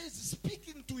 It says,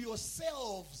 speaking to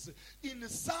yourselves in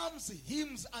psalms,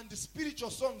 hymns, and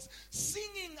spiritual songs,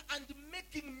 singing and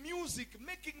making music,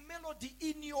 making melody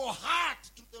in your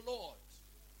heart to the Lord.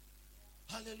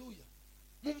 Hallelujah.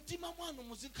 Mumtima mwanu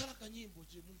muzikhala kanyimbo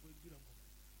je Mungu imbira Mungu.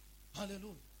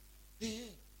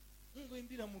 Hallelujah. Mungu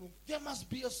imbira Mungu. There must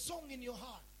be a song in your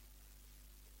heart.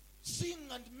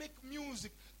 Sing and make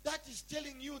music. That is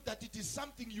telling you that it is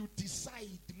something you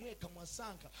decide.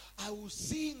 I will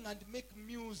sing and make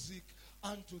music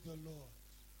unto the Lord.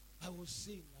 I will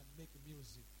sing and make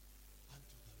music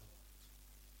unto the Lord.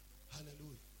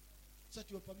 Hallelujah.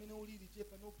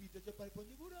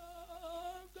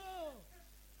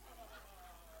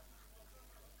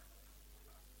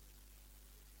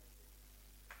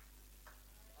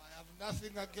 I have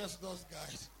nothing against those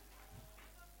guys.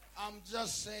 I'm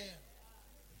just saying.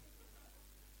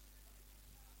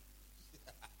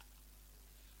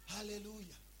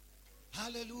 Hallelujah.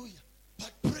 Hallelujah.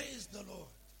 But praise the Lord.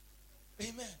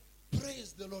 Amen.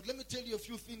 Praise the Lord. Let me tell you a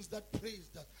few things that praise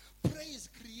does. Praise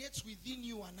creates within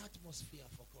you an atmosphere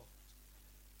for God.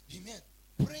 Amen.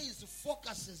 Praise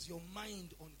focuses your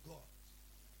mind on God.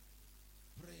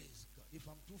 Praise God. If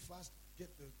I'm too fast,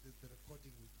 get the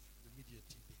recording with the media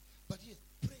TV. But yes,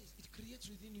 praise, it creates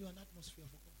within you an atmosphere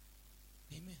for God.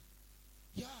 Amen.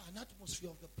 Yeah, an atmosphere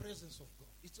of the presence of God.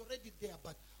 It's already there,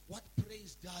 but what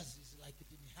praise does is like it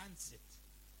enhances it.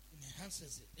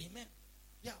 Enhances it. Amen.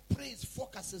 Yeah, praise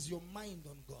focuses your mind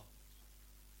on God.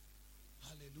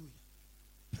 Hallelujah.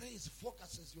 Praise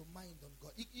focuses your mind on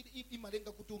God.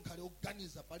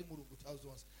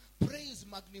 Praise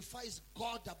magnifies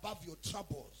God above your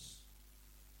troubles.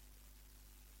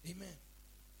 Amen.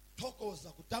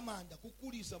 Tokoza kutamanda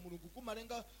kukulisa mulungu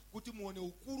kumalenga kuti muone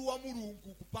ukulu wa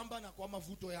mulungu kupambana kwa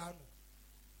mavuto yanu.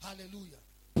 Hallelujah.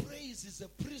 Praise is a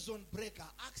prison breaker.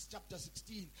 Acts chapter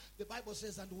 16. The Bible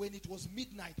says, and when it was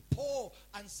midnight, Paul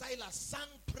and Silas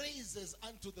sang praises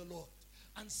unto the Lord.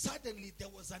 And suddenly there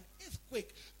was an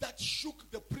earthquake that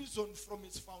shook the prison from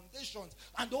its foundations.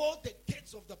 And all the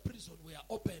gates of the prison were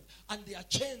opened. And their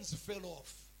chains fell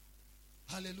off.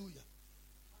 Hallelujah.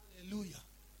 Hallelujah.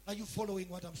 Are you following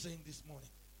what I'm saying this morning?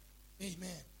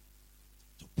 Amen.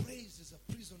 So praise is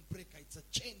a prison breaker. It's a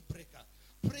chain breaker.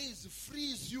 Praise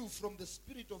frees you from the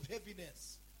spirit of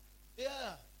heaviness.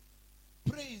 Yeah.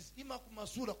 Praise. Ima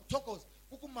kumasura. Kutokos.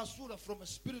 Kukumasura from a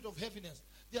spirit of heaviness.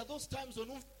 There are those times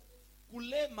when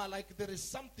kulema, like there is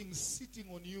something sitting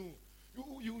on you.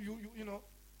 You know.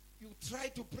 You try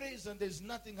to praise and there's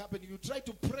nothing happening. You try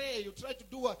to pray. You try to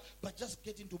do what? But just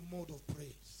get into mode of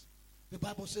praise. The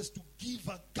Bible says to give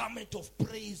a garment of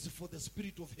praise for the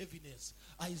spirit of heaviness.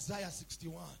 Isaiah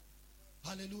 61.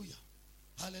 Hallelujah.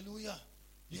 Hallelujah.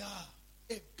 Yeah.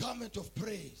 A garment of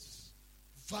praise.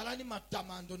 Valani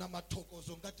matamando na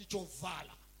matokozo ngati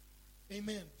chovala.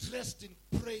 Amen. Dressed in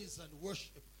praise and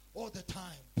worship all the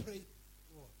time. Praise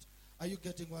God. Are you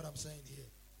getting what I'm saying here?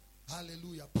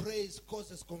 Hallelujah. Praise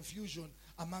causes confusion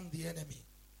among the enemy.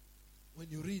 When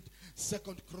you read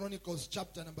 2 Chronicles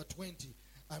chapter number 20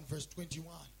 and verse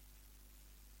 21.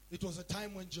 It was a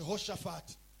time when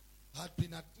Jehoshaphat had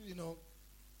been at,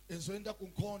 Ezoenda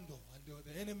Kunkondo, and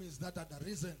the enemies that had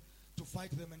arisen to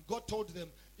fight them. And God told them,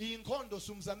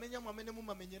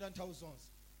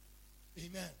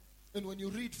 Amen. And when you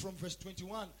read from verse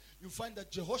 21, you find that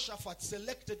Jehoshaphat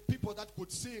selected people that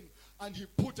could sing, and he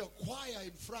put a choir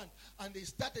in front, and they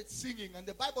started singing. And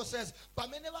the Bible says,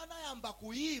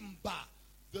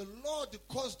 the Lord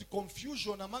caused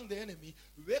confusion among the enemy.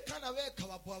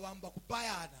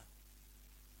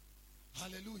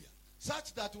 Hallelujah.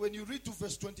 Such that when you read to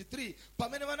verse 23,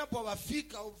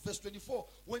 verse 24,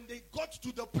 when they got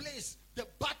to the place, the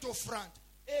battlefront,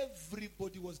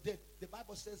 everybody was dead. The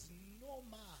Bible says no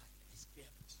man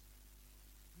escaped.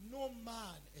 No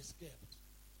man escaped.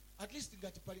 At least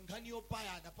at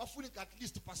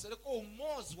least paseleko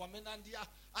umoz wamenandia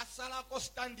asalako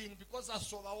standing because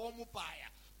asola omupaya.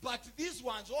 But these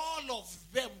ones, all of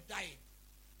them died.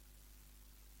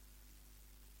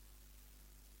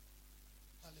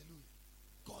 Hallelujah.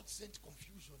 God sent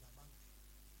confusion among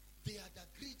them. They had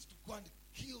agreed to go and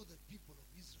kill the people of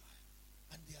Israel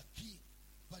and their king.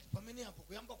 But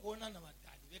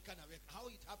how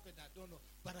it happened, I don't know.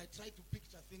 But I try to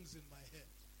picture things in my head.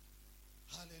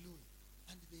 Hallelujah.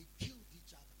 And they killed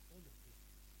each other, all of them.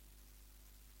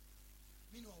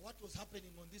 Meanwhile, what was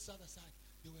happening on this other side?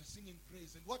 They were singing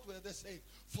praise. And what were they saying?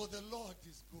 For the Lord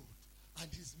is good,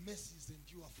 and his mercies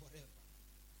endure forever.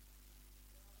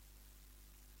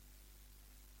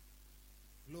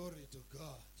 Glory to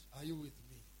God. Are you with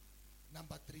me?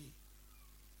 Number 3,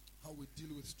 how we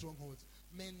deal with strongholds.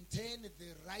 Maintain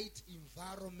the right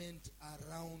environment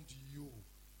around you.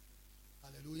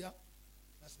 Hallelujah.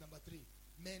 That's number 3.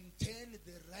 Maintain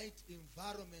the right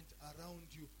environment around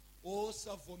you.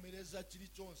 Osavomereza chili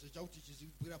chonse chauti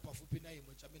chizibwira pafupi na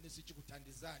imwe chamene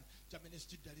sichikuthandizani chamene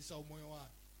sichidalisa umoyo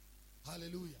wanu.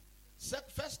 Hallelujah.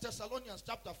 1 Thessalonians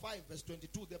chapter 5 verse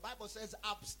 22, the Bible says,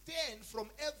 abstain from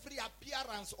every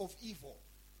appearance of evil.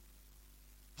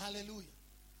 Hallelujah.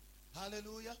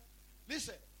 Hallelujah.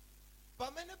 Listen.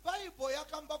 Pamene Bible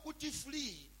yakamba kuti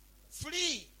flee.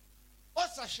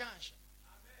 Osashansha.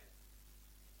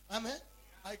 Amen. Amen.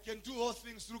 I can do all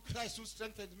things through Christ who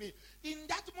strengthens me. In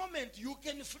that moment, you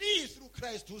can flee through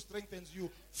Christ who strengthens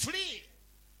you. Flee.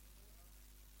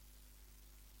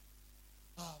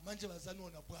 Manje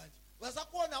wazanona bwanji.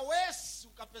 Wazakuona wesi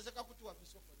ukapezeka kuti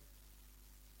wabisoko.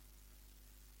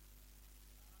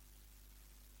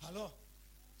 Hello.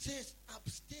 Says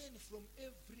abstain from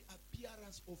every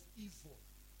appearance of evil.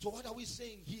 So what are we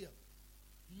saying here?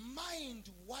 Mind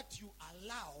what you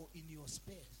allow in your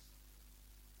space.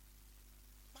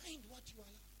 Mind what you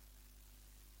allow.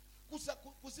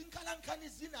 Kuzinkalankani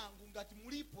zinangu ngati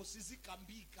mulipo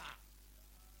sizikambika.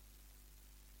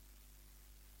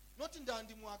 Not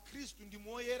ndandi mwa Kristu ndi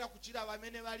moyera kuchira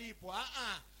bamene balipo.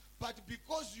 But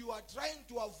because you are trying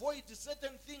to avoid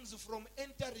certain things from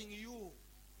entering you.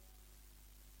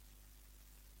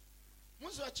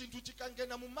 Munzo wa chintu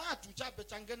chikangena mumatu chabe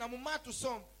changena mumatu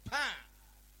som pa.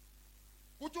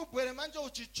 Kuti ubwere manje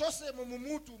uchichose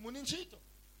mumutu muninchito.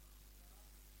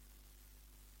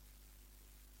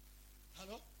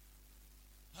 Hello?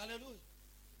 Hallelujah.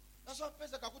 That's why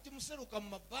pesa kakuti museruka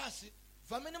mabasi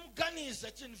vamene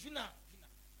muganiza chini vina.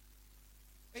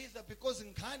 Either because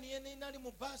nkani yene inali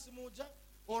mubasi muja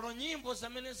oro nyimbo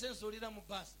zamene sensolira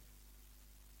mubasi.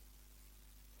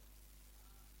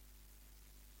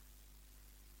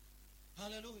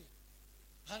 Hallelujah.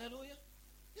 Hallelujah.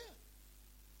 Yeah.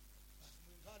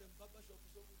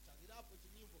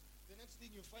 The next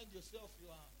thing you find yourself, you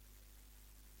are.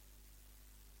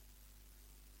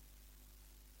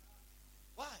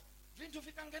 Why? Vintu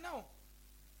vikange now.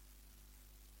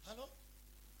 Hello?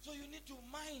 So you need to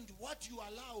mind what you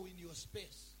allow in your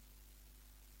space.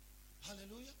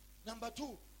 Hallelujah. Number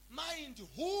 2, mind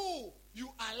who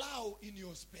you allow in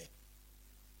your space.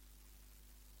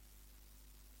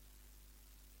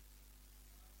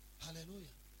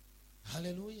 Hallelujah.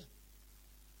 Hallelujah.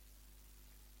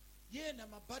 Yena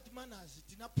ma bad manners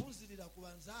tinapunzirira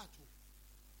kubanzatu.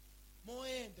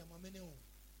 Moenda mwamene umu.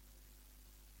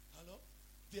 Hello?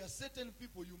 There are certain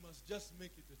people you must just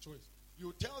make it a choice.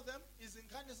 You tell them,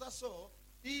 izinkanisa so,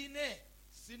 ine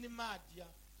sinimadia.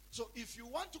 So if you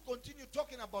want to continue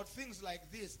talking about things like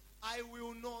this, I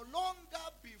will no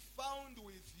longer be found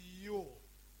with you.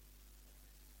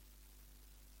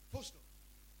 Posto.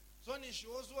 So ni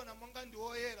shozo na mwanga ndi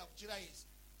oyera kuchira isi.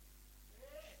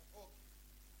 Okay.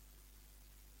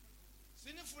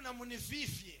 Sinifuna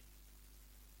munififye.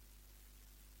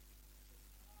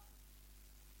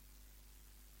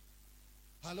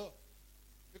 Hello?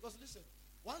 Because listen,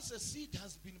 once a seed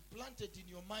has been planted in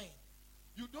your mind,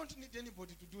 you don't need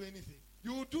anybody to do anything.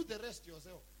 You will do the rest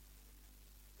yourself.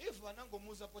 If wanango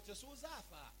muza poche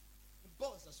suzafa,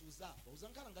 boza suzafa,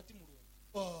 uzankala ngati mulungu.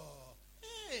 Oh,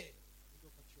 hey.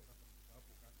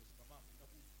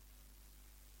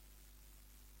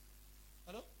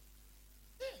 Hello?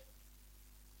 Hey.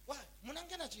 Why?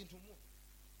 Munangena chintu mu.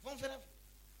 Vomvera.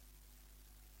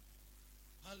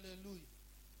 Hallelujah.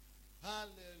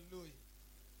 Hallelujah.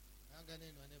 Anga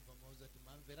neno aneba mauza ti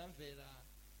manvera mvera.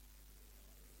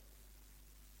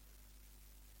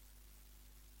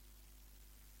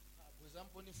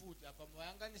 Bwezampo ni futi apa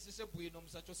mwanga ni sise bwino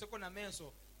musachoseko na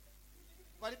menso.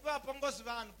 Palipa pongozi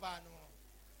vanu pano.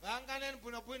 Vanga neno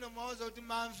bwino mauza uti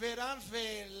manvera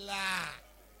mvela.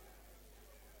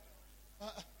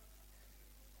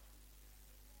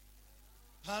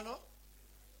 Hello?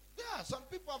 Yeah, some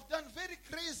people have done very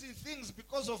crazy things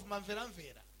because of manvera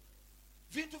mvera.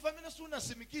 Vintu vamene suna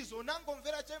simikizo unango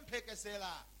mvera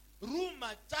chempekesela.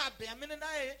 Ruma tabe amene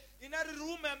naye inari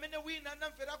ruma amene wina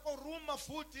anamvera ko ruma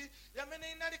futi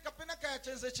amene inari kapena kaya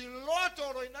chenze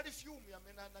chilotoro inari fiumi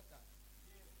amene anata.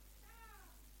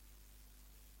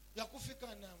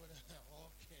 yakufika na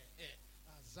okay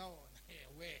azaona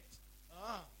wait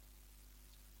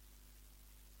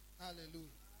hallelujah.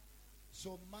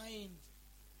 So mind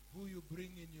who you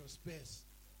bring in your space.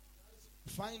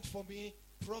 Find for me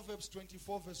Proverbs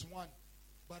 24 verse 1,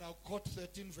 but I'll quote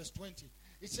 13 verse 20.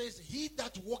 It says, he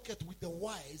that walketh with the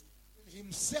wise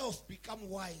himself become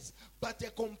wise, but a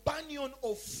companion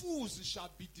of fools shall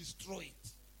be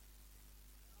destroyed.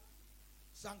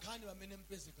 Sankani wamene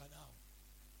mpezeka nao.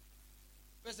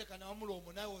 Pezeka nao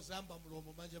mulomo nayo ozamba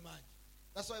mulomo manje manje.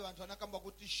 That's why wantu wanakamba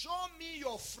kuti show me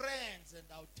your friends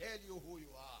and I'll tell you who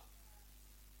you are.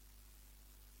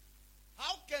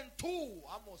 How can two,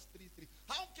 Amos 3:3,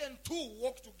 how can two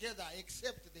walk together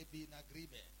except they be in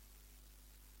agreement?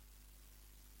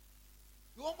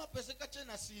 How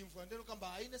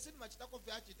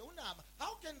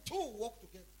can two walk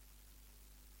together?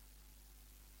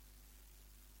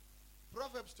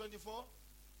 Proverbs 24.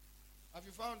 Have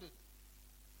you found it?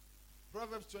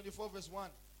 Proverbs 24 verse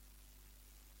 1.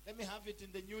 Let me have it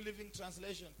in the New Living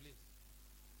Translation, please.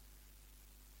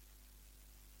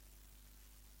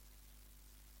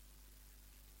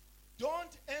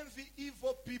 Don't envy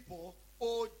evil people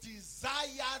or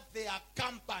desire their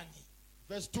company.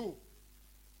 Verse 2.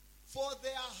 For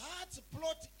their hearts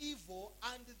plot evil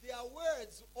and their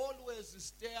words always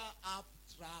stir up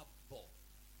trouble.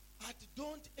 But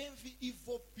don't envy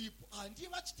evil people. Don't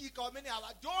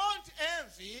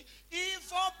envy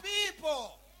evil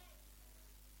people.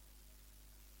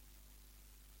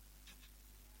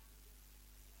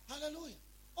 Hallelujah.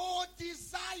 Or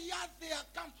desire their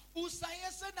come.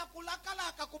 Usayese na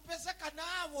kulakalaka kupeseka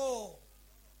navo.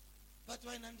 But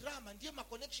when drama, ndiye ma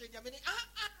connection ya meni.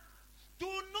 Do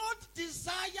not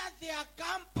desire their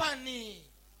company.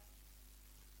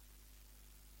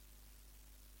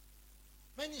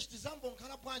 Meni shtizambo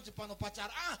nkala pwanji pano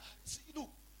pachara. Sidu.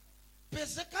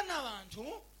 Peseka na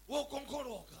wantu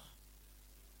wokonkoroka.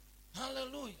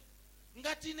 Hallelujah.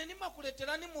 Ngati neni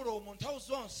makuleterani mulomo ntau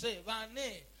zonse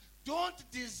vane.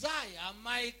 Don't desire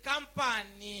my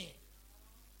company.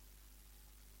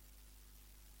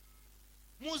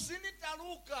 Muzini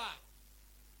taluka.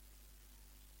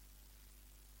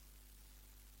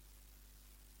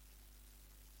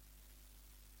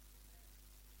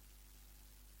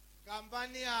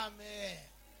 Company ame.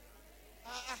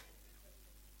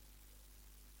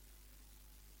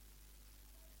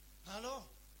 Hello?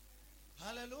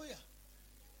 Hallelujah.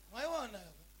 My one,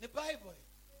 the Bible.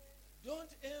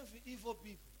 Don't envy evil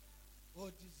people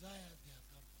or desire their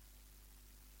company.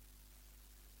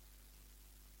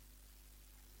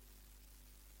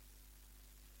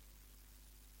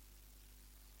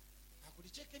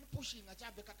 Akulichekeni pushing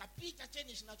achabe kakapita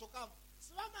cheni shinachokamu.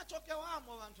 Siwama choke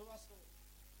wamo wantu waso.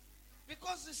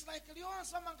 Because it's like liona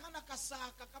sama kana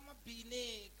kasaka kama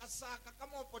bine, kasaka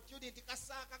kama opportunity,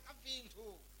 kasaka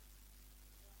kavintu.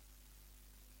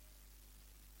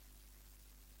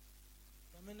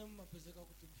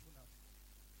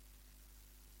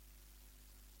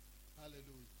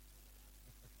 Hallelujah.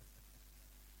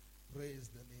 Praise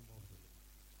the name of the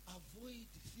Lord. Avoid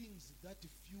things that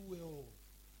fuel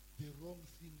the wrong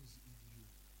things in you.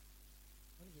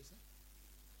 What did I say?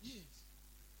 Yes.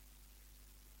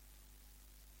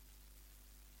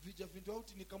 Vija vintu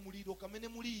auti nikamuliro kamene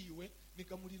muliwe,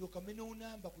 nikamuliro kamene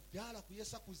unamba kudala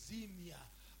kuyesa kuzimya.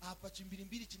 Apa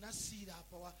chimbirimbiri chinasira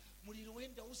apa wa muliro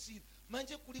wenda usira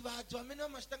manje kuli badzo amene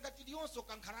amashitangati lyonso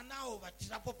kankhala nawo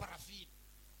batirapo parafini.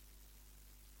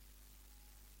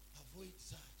 Avoid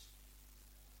such.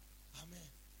 Amen.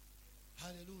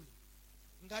 Hallelujah.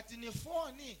 Ngati ni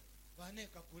phone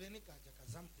vaneka kuleni kaja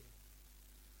kazamte.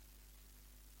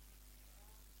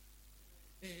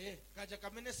 Kaja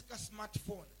kamene sika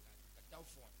smartphone katau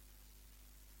phone.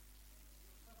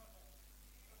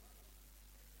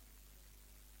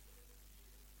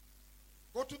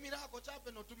 Kotumirako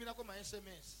chape no tumirako ma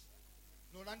SMS.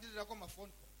 No landirako ma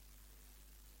phone call.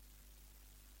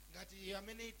 Ngati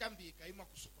amene itambika ima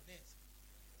kusokoneza.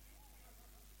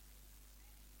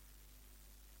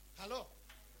 Hello?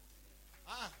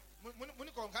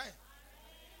 Muni kongai?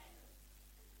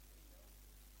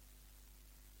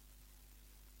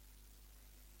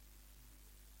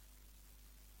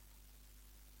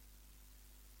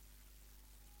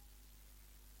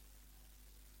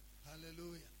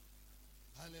 Hallelujah.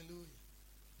 Hallelujah.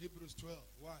 Hebrews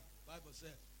 12:1. Bible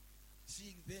says,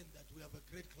 seeing then that we have a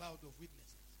great cloud of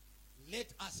witnesses,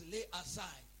 let us lay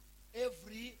aside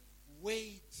every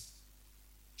weight,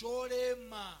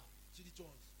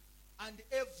 and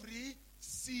every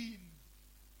sin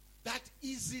that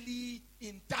easily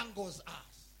entangles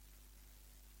us.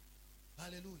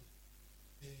 Hallelujah.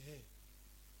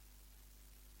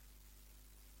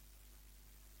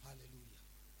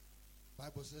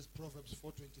 Bible says Proverbs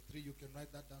 4:23. You can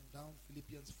write that down.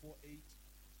 Philippians 4:8.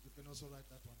 You can also write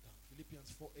that one down.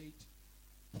 Philippians 4:8.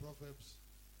 Proverbs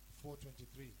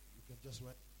 4:23. You can just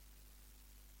write.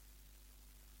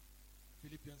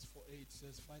 Philippians 4:8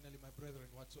 says, finally, my brethren,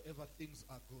 whatsoever things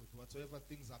are good, whatsoever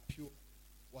things are pure,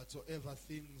 whatsoever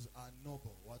things are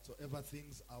noble, whatsoever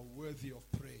things are worthy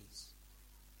of praise.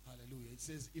 Hallelujah. It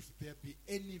says, if there be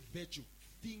any virtue,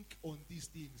 think on these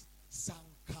things.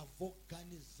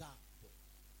 Sankavoganizapo.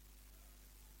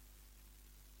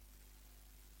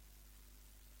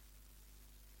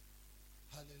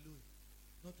 Hallelujah.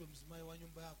 Not when mzimai wa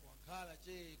nyumba yako akala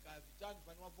je ka vitani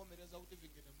vani wavomereza kuti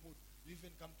vingene mood. You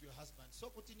even come to your husband. So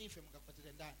kuti nife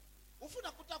mkafatire ndani.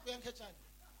 Ufuna kutaku yanke chani.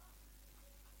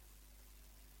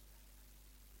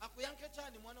 Akuyanke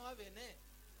chani mwana wa vene.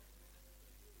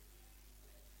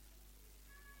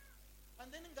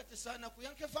 And then ngati sana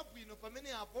kuyanke fabwino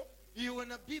pamene hapo iwe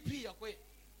na BP yakwe.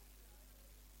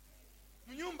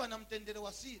 Mnyumba na mtendere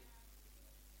wasiri.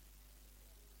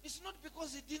 It's not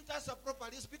because he didn't answer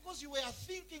properly. It's because you were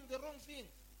thinking the wrong thing.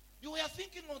 You were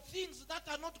thinking of things that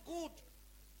are not good.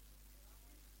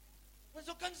 When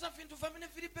so comes into family,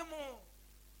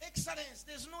 excellence.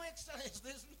 There's no excellence.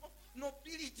 There's no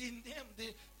nobility in them.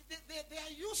 They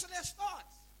are useless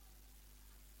thoughts.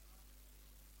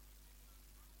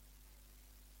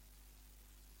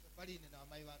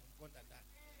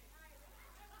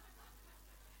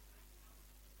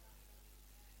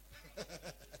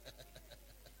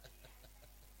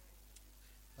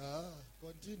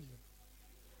 Continue.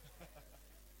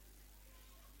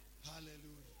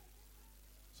 Hallelujah.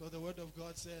 So the word of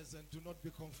God says, and do not be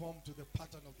conformed to the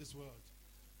pattern of this world,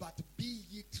 but be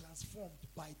ye transformed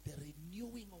by the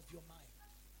renewing of your mind.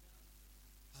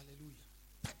 Hallelujah.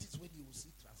 That is when you will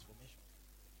see transformation.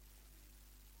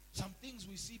 Some things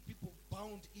we see people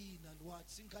bound in and what?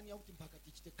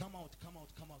 Come out.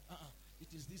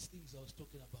 It is these things I was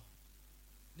talking about.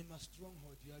 Name a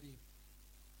stronghold, you are in.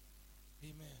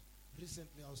 Amen.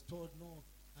 Recently I was told, no,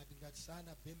 I think that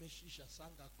sana beme shisha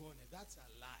sanga gone. That's a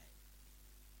lie.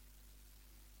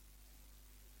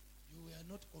 You were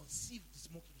not conceived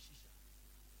smoking shisha.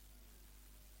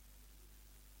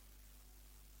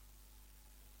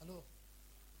 Hello?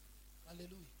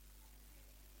 Hallelujah.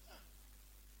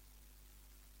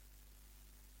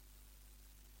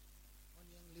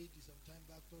 One young lady some time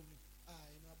back told me,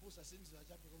 inabusa sinzi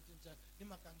wajabu kutincha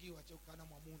nimakangiwa chekana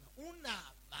mwamuna.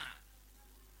 Unama.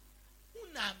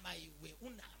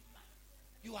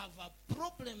 You have a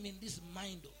problem in this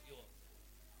mind of yours.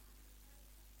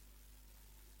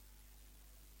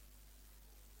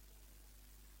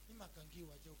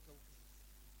 Nimakangiwa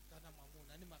chekana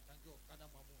mwamuna. Nimakangiwa kana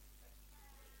mwamuna.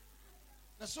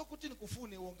 Na so kuti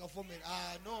nikufune wonga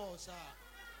formula. No, sir.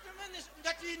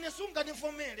 Ngati nesunga ni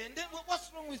formula. And then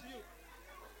what's wrong with you?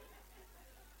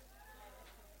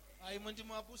 Mwendi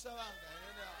mwabusa wanga.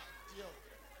 Tio.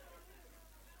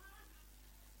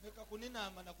 Meka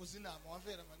kuninama na kuzinama.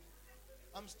 Wavera mani.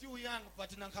 I'm still young,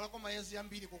 but nankala kwa mayezi ya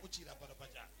mbili kukuchira para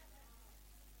pacha.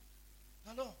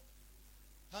 Hello?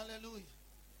 Hallelujah.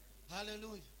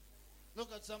 Hallelujah.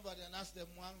 Look at somebody and ask them,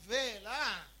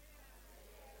 Mwamvela.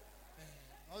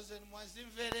 Ozen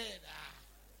mwazimvereda.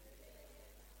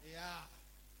 Yeah.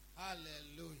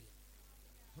 Hallelujah.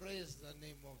 Praise the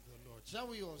name of the Lord. Shall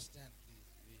we all stand, please?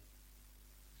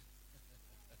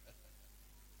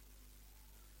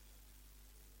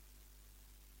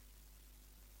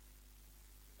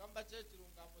 Kamba chechi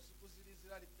lungambo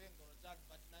sikuzilizira lipengo chani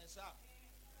but nice up.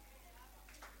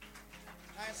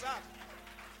 Nice up.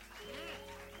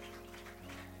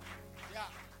 Yeah.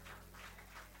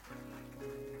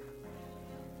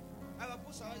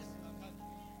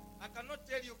 I cannot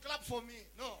tell you clap for me.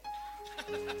 No.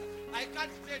 I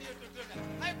can't tell you to do that.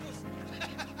 I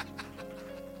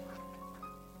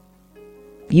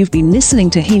You've been listening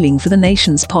to Healing for the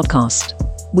Nations podcast.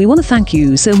 We want to thank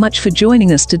you so much for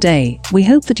joining us today. We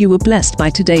hope that you were blessed by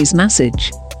today's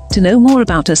message. To know more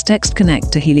about us, text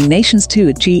connect to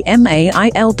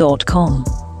healingnations2@gmail.com.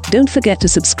 Don't forget to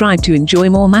subscribe to enjoy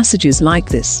more messages like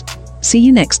this. See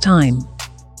you next time.